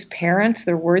whose parents,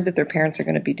 they're worried that their parents are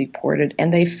going to be deported,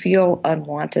 and they feel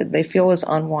unwanted. They feel as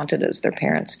unwanted as their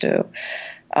parents do.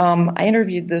 I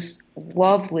interviewed this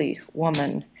lovely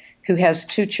woman who has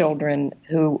 2 children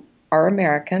who are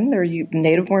American. They're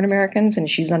native-born Americans, and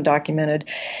she's undocumented.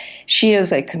 She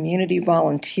is a community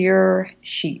volunteer.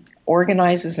 She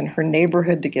organizes in her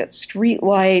neighborhood to get street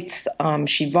lights.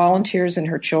 She volunteers in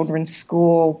her children's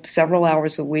school several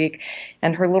hours a week.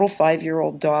 And her little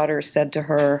 5-year-old daughter said to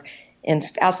her,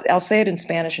 I'll say it in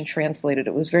Spanish and translate it.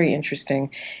 It was very interesting.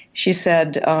 She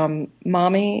said,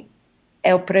 "Mommy,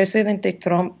 el presidente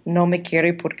Trump no me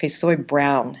quiere porque soy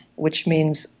brown," which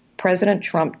means President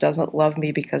Trump doesn't love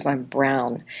me because I'm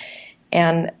brown.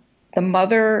 And the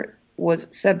mother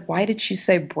said, why did she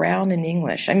say brown in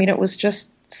English? It was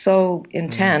just so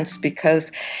intense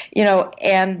because,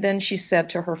 and then she said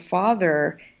to her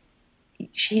father,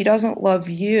 he doesn't love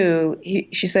you.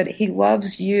 She said, he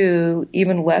loves you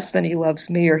even less than he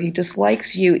loves me, or he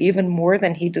dislikes you even more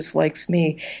than he dislikes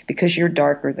me because you're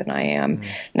darker than I am.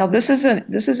 Now, this is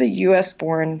a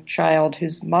U.S.-born child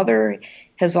whose mother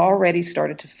has already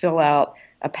started to fill out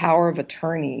a power of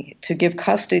attorney to give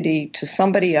custody to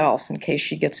somebody else in case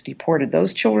she gets deported.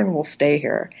 Those children will stay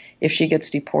here if she gets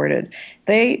deported.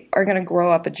 They are going to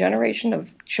grow up, a generation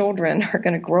of children are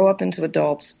going to grow up into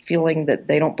adults feeling that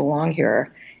they don't belong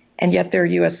here, and yet they're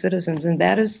U.S. citizens, and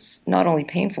that is not only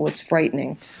painful, it's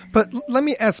frightening. But let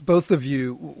me ask both of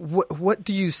you, what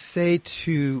do you say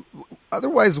to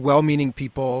otherwise well-meaning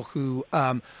people who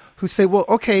say, well,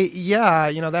 okay,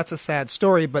 yeah, that's a sad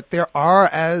story, but there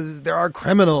are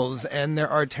criminals and there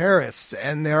are terrorists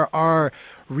and there are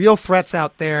real threats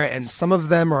out there, and some of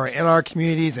them are in our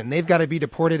communities and they've got to be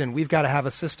deported, and we've got to have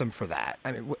a system for that.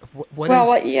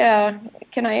 Yeah.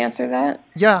 Can I answer that?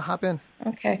 Yeah, hop in.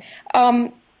 Okay.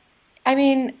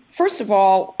 First of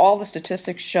all the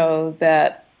statistics show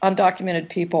that undocumented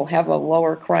people have a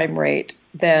lower crime rate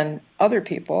than other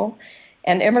people.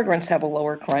 And immigrants have a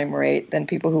lower crime rate than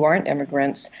people who aren't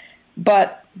immigrants.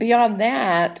 But beyond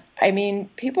that,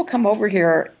 people come over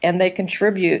here and they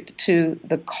contribute to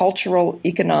the cultural,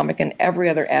 economic, and every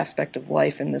other aspect of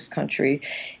life in this country.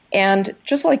 And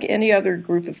just like any other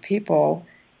group of people,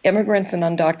 immigrants and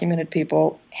undocumented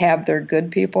people have their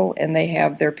good people and they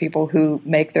have their people who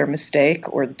make their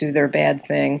mistake or do their bad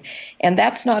thing. And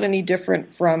that's not any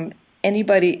different from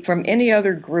any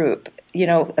other group,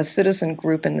 a citizen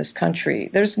group in this country.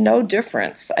 There's no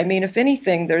difference. If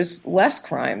anything, there's less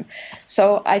crime.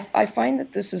 So I find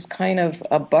that this is kind of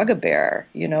a bugbear,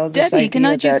 Debbie, can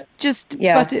I just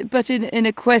yeah. butt in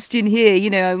a question here?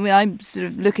 I'm sort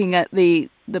of looking at the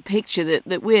the picture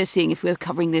that we're seeing if we're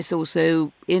covering this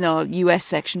also in our US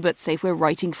section, but say if we're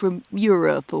writing from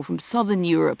Europe or from southern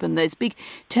Europe, and there's big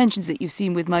tensions that you've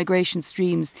seen with migration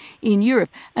streams in Europe.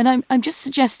 And I'm just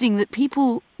suggesting that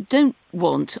people don't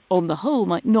want, on the whole,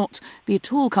 might not be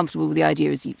at all comfortable with the idea,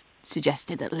 as you've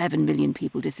suggested, that 11 million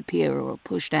people disappear or are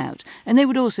pushed out. And they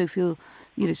would also feel,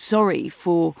 sorry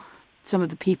for some of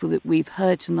the people that we've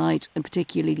heard tonight, and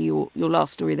particularly your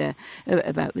last story there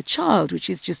about the child, which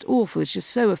is just awful. It's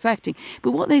just so affecting.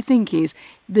 But what they think is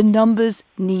the numbers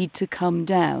need to come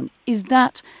down. Is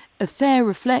that a fair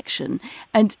reflection?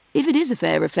 And if it is a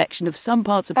fair reflection of some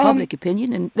parts of public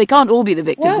opinion, and they can't all be the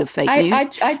victims of fake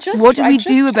news, what do we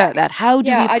do about that? How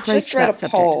do we approach that subject? I just read a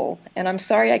poll, and I'm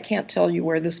sorry I can't tell you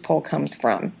where this poll comes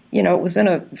from. It was in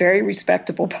a very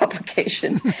respectable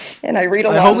publication, and I read a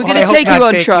lot. We're going to take you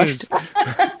on trust.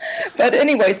 But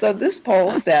anyway, so this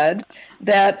poll said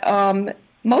that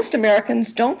most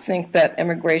Americans don't think that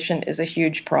immigration is a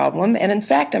huge problem, and in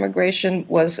fact, immigration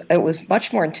was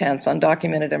much more intense.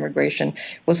 Undocumented immigration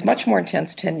was much more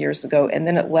intense 10 years ago, and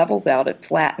then it levels out, it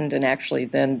flattened, and actually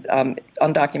then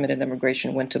undocumented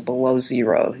immigration went to below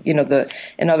zero. In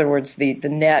other words, the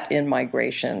net in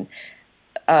migration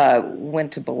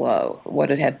went to below what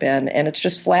it had been, and it's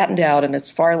just flattened out, and it's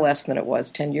far less than it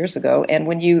was 10 years ago. And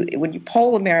when you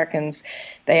poll Americans,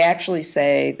 they actually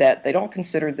say that they don't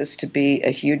consider this to be a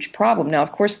huge problem. Now,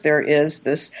 of course, there is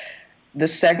this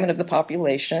segment of the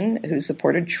population who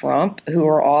supported Trump who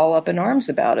are all up in arms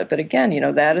about it. But again,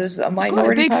 that is a minority quite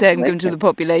a big population. segment of the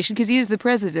population because he is the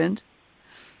president.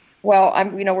 Well,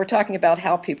 we're talking about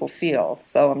how people feel,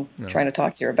 so I'm trying to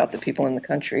talk here about the people in the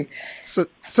country. So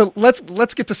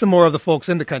let's get to some more of the folks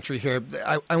in the country here.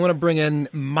 I want to bring in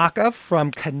Maka from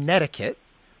Connecticut.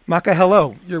 Maka,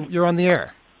 hello. You're on the air.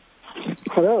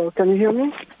 Hello, can you hear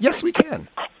me? Yes, we can.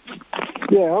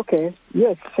 Yeah, okay.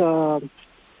 Yes,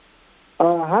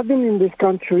 I've been in this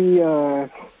country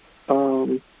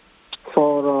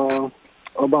for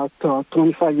about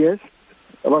 25 years.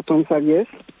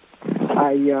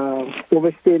 I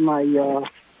overstayed my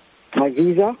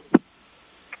visa,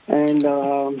 and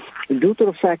due to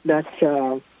the fact that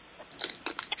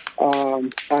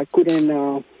I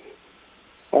couldn't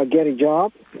get a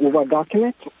job without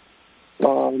documents,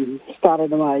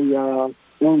 started my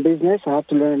own business. I had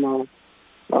to learn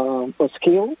a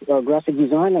skill, graphic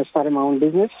design. I started my own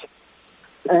business,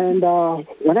 and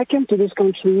when I came to this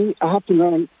country, I had to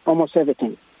learn almost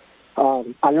everything.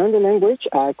 I learned the language.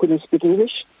 I couldn't speak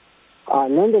English. I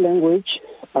learned the language,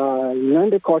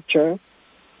 learned the culture,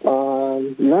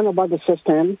 learn about the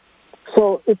system.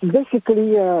 So it's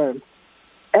basically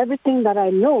everything that I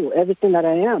know, everything that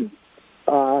I am,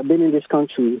 been in this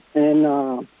country.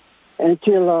 And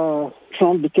until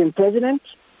Trump became president,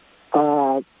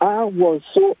 I was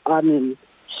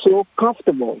so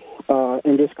comfortable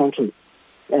in this country.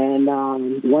 And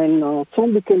when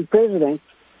Trump became president,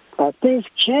 things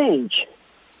changed.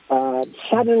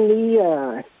 Suddenly,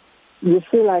 you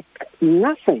feel like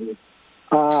nothing.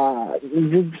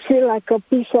 You feel like a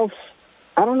piece of,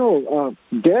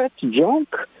 dirt, junk,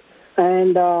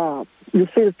 and you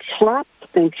feel trapped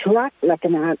like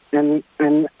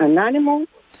an animal.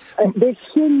 There's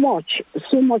so much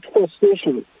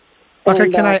frustration. Okay,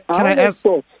 and, can I ask?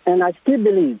 Thoughts, and I still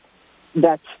believe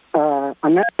that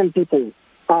American people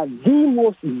are the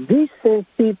most decent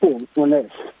people on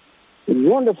earth.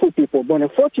 Wonderful people, but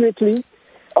unfortunately,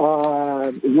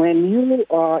 when you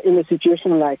are in a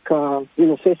situation like,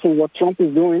 facing what Trump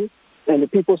is doing and the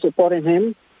people supporting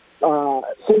him,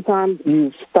 sometimes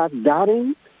you start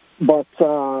doubting, but,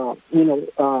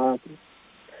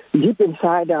 deep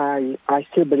inside, I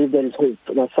still believe there is hope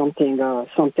that something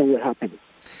will happen.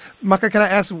 Maka, can I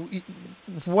ask,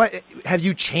 what have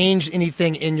you changed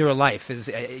anything in your life?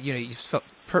 You felt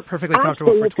perfectly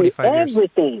comfortable for 25 years.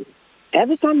 Everything.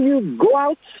 Every time you go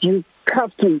out, you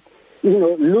have to,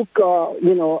 look,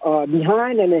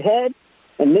 behind and ahead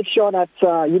and make sure that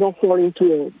you don't fall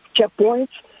into checkpoints.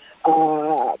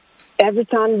 Every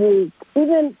time you,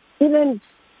 even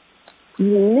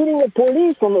meeting the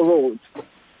police on the road,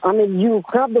 you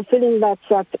have the feeling that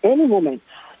at any moment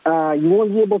you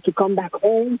won't be able to come back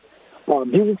home or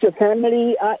be with your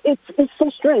family. It's so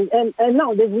strange. And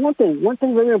now there's one thing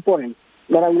very important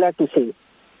that I would like to say.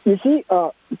 You see,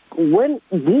 when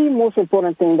the most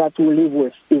important thing that we live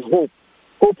with is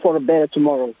hope for a better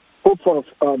tomorrow, hope for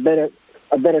a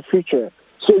better future.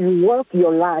 So you work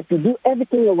your life, you do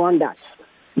everything around that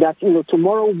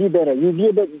tomorrow will be better. You'll be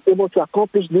able to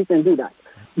accomplish this and do that.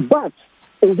 But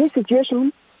in this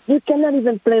situation, you cannot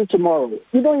even plan tomorrow.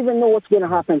 You don't even know what's going to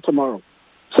happen tomorrow.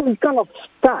 So you're kind of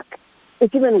stuck.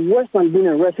 It's even worse than being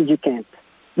in a refugee camp.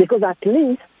 because at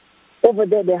least over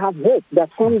there they have hope that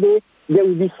someday there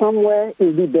will be somewhere it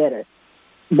will be better.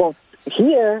 But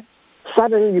here,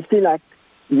 suddenly you feel like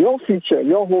your future,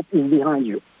 your hope is behind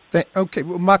you. Okay,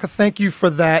 well, Maka, thank you for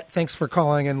that. Thanks for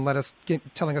calling and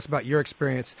telling us about your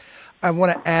experience. I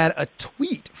want to add a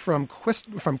tweet from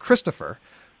Christopher,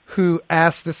 who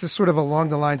asked, this is sort of along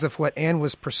the lines of what Anne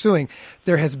was pursuing,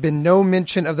 there has been no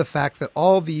mention of the fact that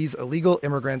all these illegal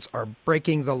immigrants are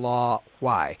breaking the law.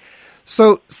 Why?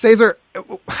 So, Cesar,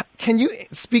 can you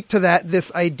speak to that,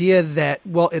 this idea that,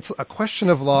 well, it's a question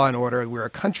of law and order. We're a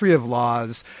country of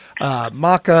laws.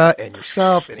 Maka and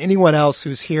yourself and anyone else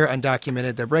who's here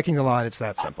undocumented, they're breaking the law, and it's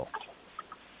that simple.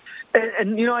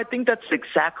 And, I think that's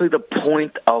exactly the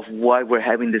point of why we're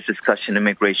having this discussion,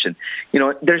 immigration.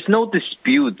 There's no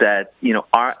dispute that,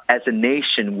 as a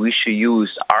nation, we should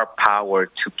use our power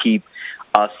to keep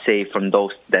us safe from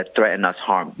those that threaten us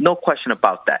harm. No question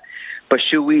about that. But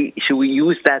should we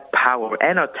use that power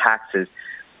and our taxes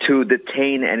to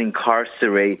detain and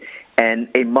incarcerate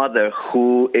a mother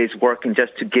who is working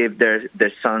just to give their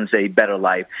sons a better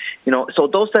life? So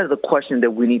those are the questions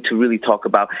that we need to really talk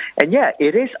about. And yeah,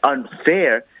 it is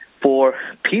unfair for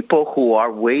people who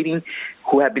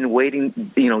have been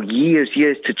waiting,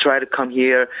 years to try to come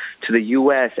here to the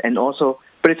U.S.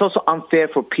 But it's also unfair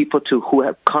for people who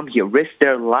have come here, risk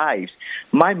their lives.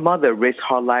 My mother risked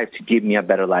her life to give me a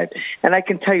better life. And I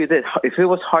can tell you this, if it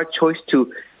was her choice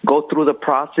to go through the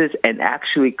process and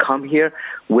actually come here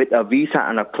with a visa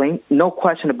and a plane, no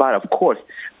question about it, of course.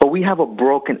 But we have a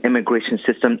broken immigration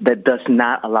system that does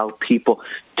not allow people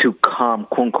to come,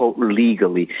 quote unquote,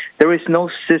 legally. There is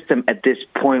no system at this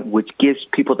point which gives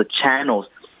people the channels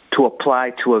to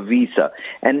apply to a visa.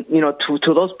 And,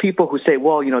 to those people who say,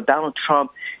 well, Donald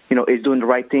Trump, is doing the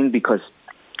right thing because,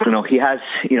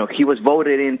 he was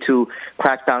voted in to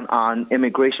crack down on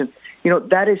immigration.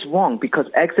 That is wrong because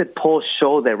exit polls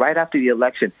show that right after the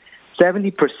election,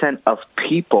 70% of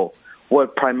people were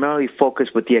primarily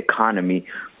focused with the economy.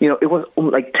 It was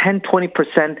like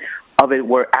 10-20% of it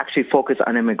were actually focused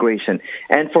on immigration.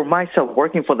 And for myself,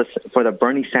 working for the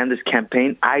Bernie Sanders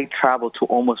campaign, I traveled to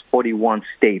almost 41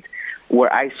 states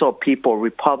where I saw people,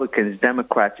 Republicans,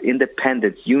 Democrats,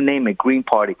 independents, you name it, Green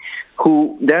Party,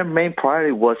 who their main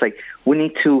priority was like, we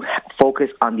need to focus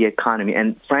on the economy.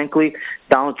 And frankly,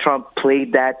 Donald Trump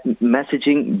played that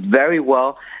messaging very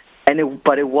well.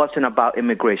 But it wasn't about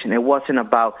immigration. It wasn't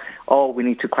about, we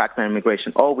need to crack down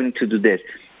immigration. We need to do this.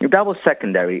 That was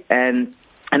secondary. And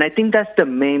I think that's the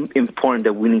main important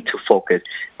that we need to focus.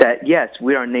 That, yes,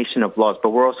 we are a nation of laws, but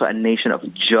we're also a nation of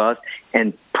just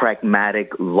and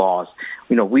pragmatic laws.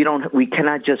 We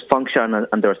cannot just function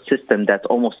under a system that's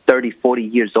almost 30, 40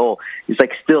 years old. It's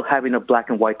like still having a black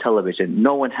and white television.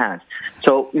 No one has.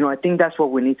 So, I think that's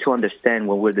what we need to understand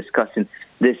when we're discussing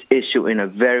this issue in a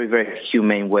very, very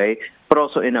humane way, but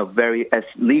also in a very, as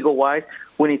legal-wise,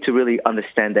 we need to really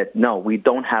understand that, no, we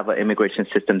don't have an immigration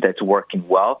system that's working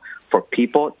well for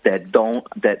people that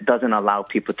doesn't allow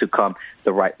people to come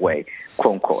the right way,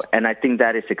 quote unquote. And I think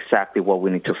that is exactly what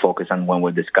we need to focus on when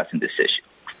we're discussing this issue.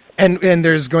 And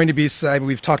there's going to be,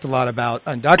 we've talked a lot about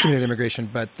undocumented immigration,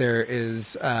 but there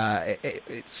is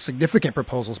significant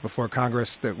proposals before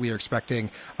Congress that we are expecting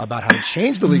about how to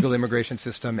change the legal immigration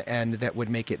system, and that would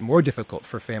make it more difficult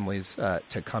for families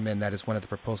to come in. That is one of the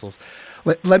proposals.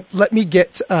 Let me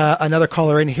get another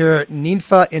caller in here,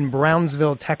 Ninfa in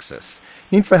Brownsville, Texas.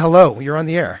 Ninfa, hello. You're on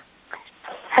the air.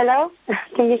 Hello.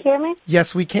 Can you hear me?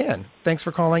 Yes, we can. Thanks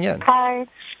for calling in. Hi.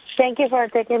 Thank you for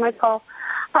taking my call.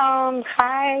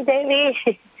 Hi,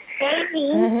 Davey.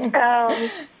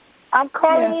 I'm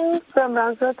calling from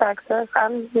Brownsville, Texas.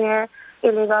 I'm here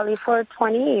illegally for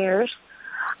 20 years.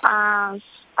 I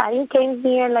came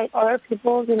here like other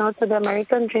people, to the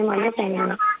American dream and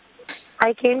everything.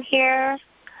 I came here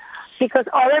because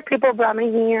other people brought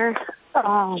me here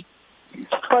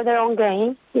for their own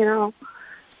gain,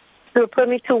 to put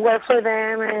me to work for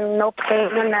them and no pay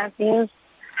and nothing.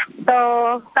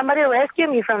 So somebody rescued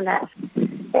me from that.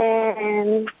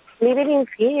 And living in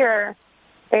fear,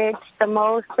 it's the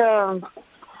most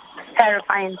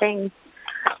terrifying thing.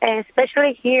 And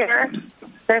especially here,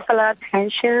 there's a lot of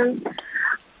tension.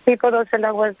 People don't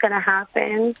know what's going to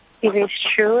happen. If it's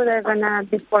true, they're going to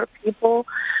deport people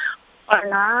or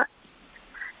not.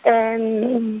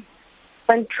 And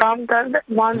when Trump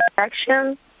won the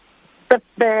election,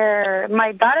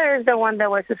 my daughter is the one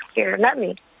that was scared, not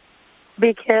me.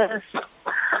 Because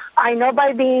I know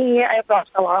by being here, I broke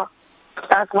the law.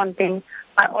 That's one thing.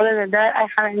 But other than that, I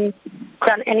haven't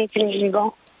done anything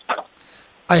illegal.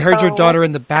 I heard your daughter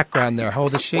in the background there. How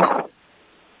old is she? Say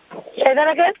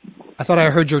that again? I thought I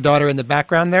heard your daughter in the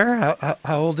background there.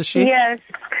 How old is she? Yes.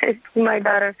 my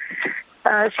daughter.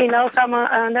 She knows I'm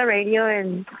on the radio,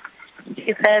 and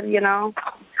she said, tell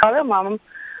her mom,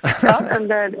 tell them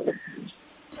that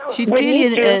she's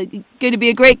clearly going to be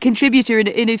a great contributor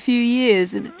in a few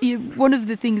years. One of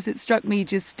the things that struck me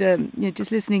just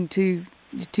listening to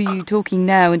you talking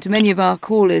now and to many of our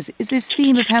callers is this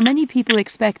theme of how many people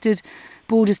expected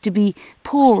borders to be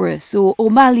porous or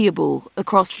malleable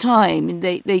across time, and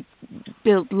they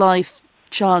built life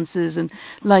chances and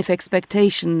life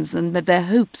expectations and their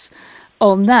hopes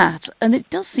on that. And it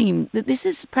does seem that this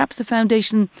is perhaps a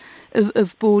foundation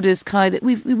of borders, Kai, that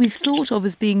we've thought of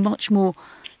as being much more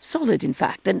solid, in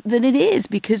fact, than it is,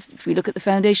 because if we look at the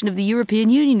foundation of the European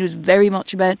Union, it was very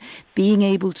much about being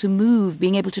able to move,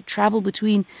 being able to travel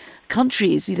between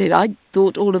countries. I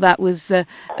thought all of that was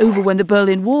over when the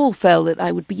Berlin Wall fell, that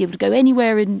I would be able to go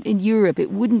anywhere in Europe.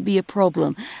 It wouldn't be a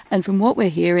problem. And from what we're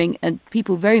hearing, and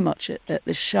people very much at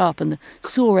the sharp and the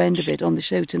sore end of it on the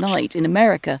show tonight in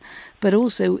America, but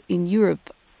also in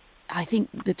Europe, I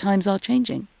think the times are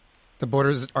changing. The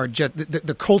borders are just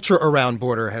the culture around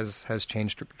border has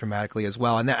changed dramatically as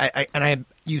well, and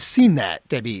you've seen that,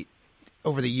 Debbie,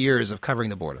 over the years of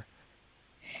covering the border.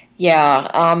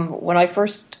 Yeah, when I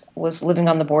first was living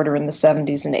on the border in the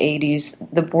 70s and 80s,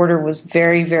 the border was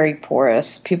very, very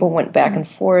porous. People went back and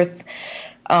forth.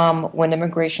 When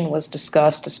immigration was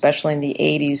discussed, especially in the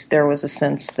 80s, there was a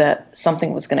sense that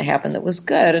something was going to happen that was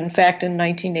good. In fact, in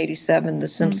 1987, the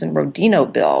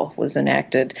Simpson-Rodino bill was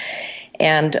enacted,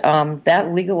 and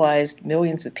that legalized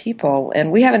millions of people.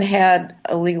 And we haven't had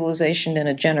a legalization in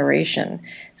a generation.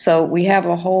 So we have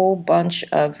a whole bunch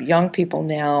of young people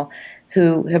now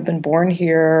who have been born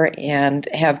here and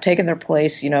have taken their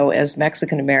place, as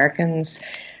Mexican Americans.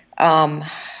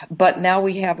 But now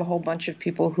we have a whole bunch of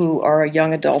people who are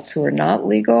young adults who are not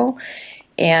legal,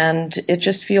 and it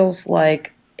just feels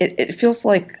like it feels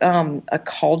like a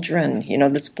cauldron,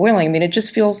 that's boiling. I mean, it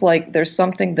just feels like there's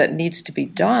something that needs to be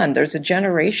done. There's a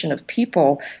generation of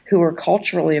people who are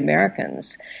culturally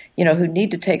Americans, who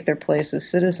need to take their place as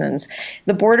citizens.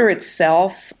 The border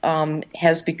itself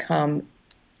has become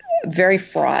very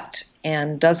fraught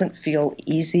and doesn't feel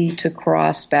easy to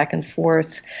cross back and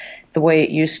forth the way it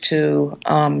used to.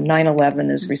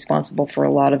 9/11 is responsible for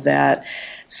a lot of that.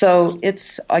 So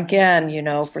it's, again,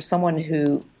 for someone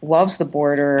who loves the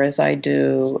border, as I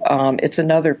do, it's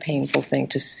another painful thing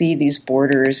to see these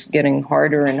borders getting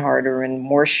harder and harder and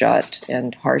more shut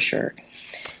and harsher.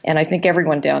 And I think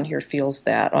everyone down here feels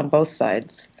that on both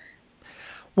sides.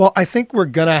 Well, I think we're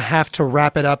going to have to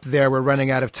wrap it up there. We're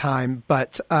running out of time.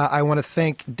 But I want to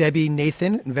thank Debbie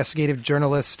Nathan, investigative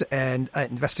journalist and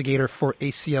investigator for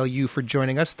ACLU, for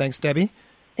joining us. Thanks, Debbie.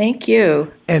 Thank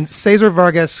you. And Cesar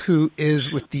Vargas, who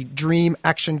is with the Dream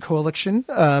Action Coalition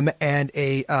and an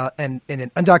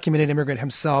undocumented immigrant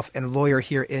himself and lawyer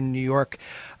here in New York.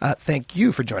 Thank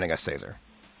you for joining us, Cesar.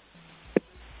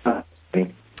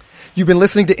 You've been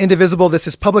listening to Indivisible. This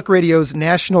is Public Radio's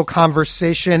national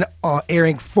conversation,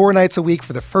 airing 4 nights a week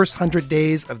for the first 100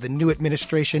 days of the new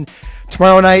administration.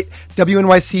 Tomorrow night,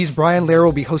 WNYC's Brian Lehrer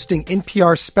will be hosting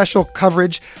NPR special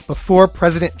coverage before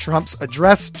President Trump's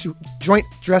address to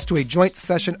a joint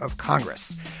session of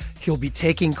Congress. He'll be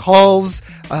taking calls,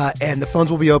 and the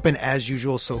phones will be open as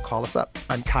usual, so call us up.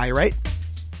 I'm Kai Wright.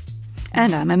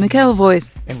 And I'm Emma McElvoy.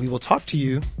 And we will talk to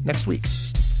you next week.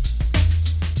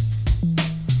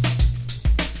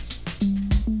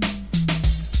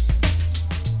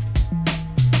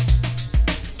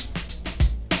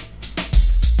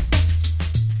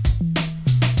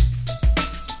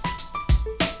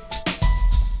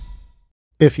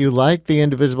 If you like the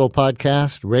Indivisible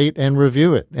podcast, rate and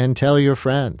review it and tell your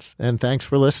friends. And thanks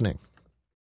for listening.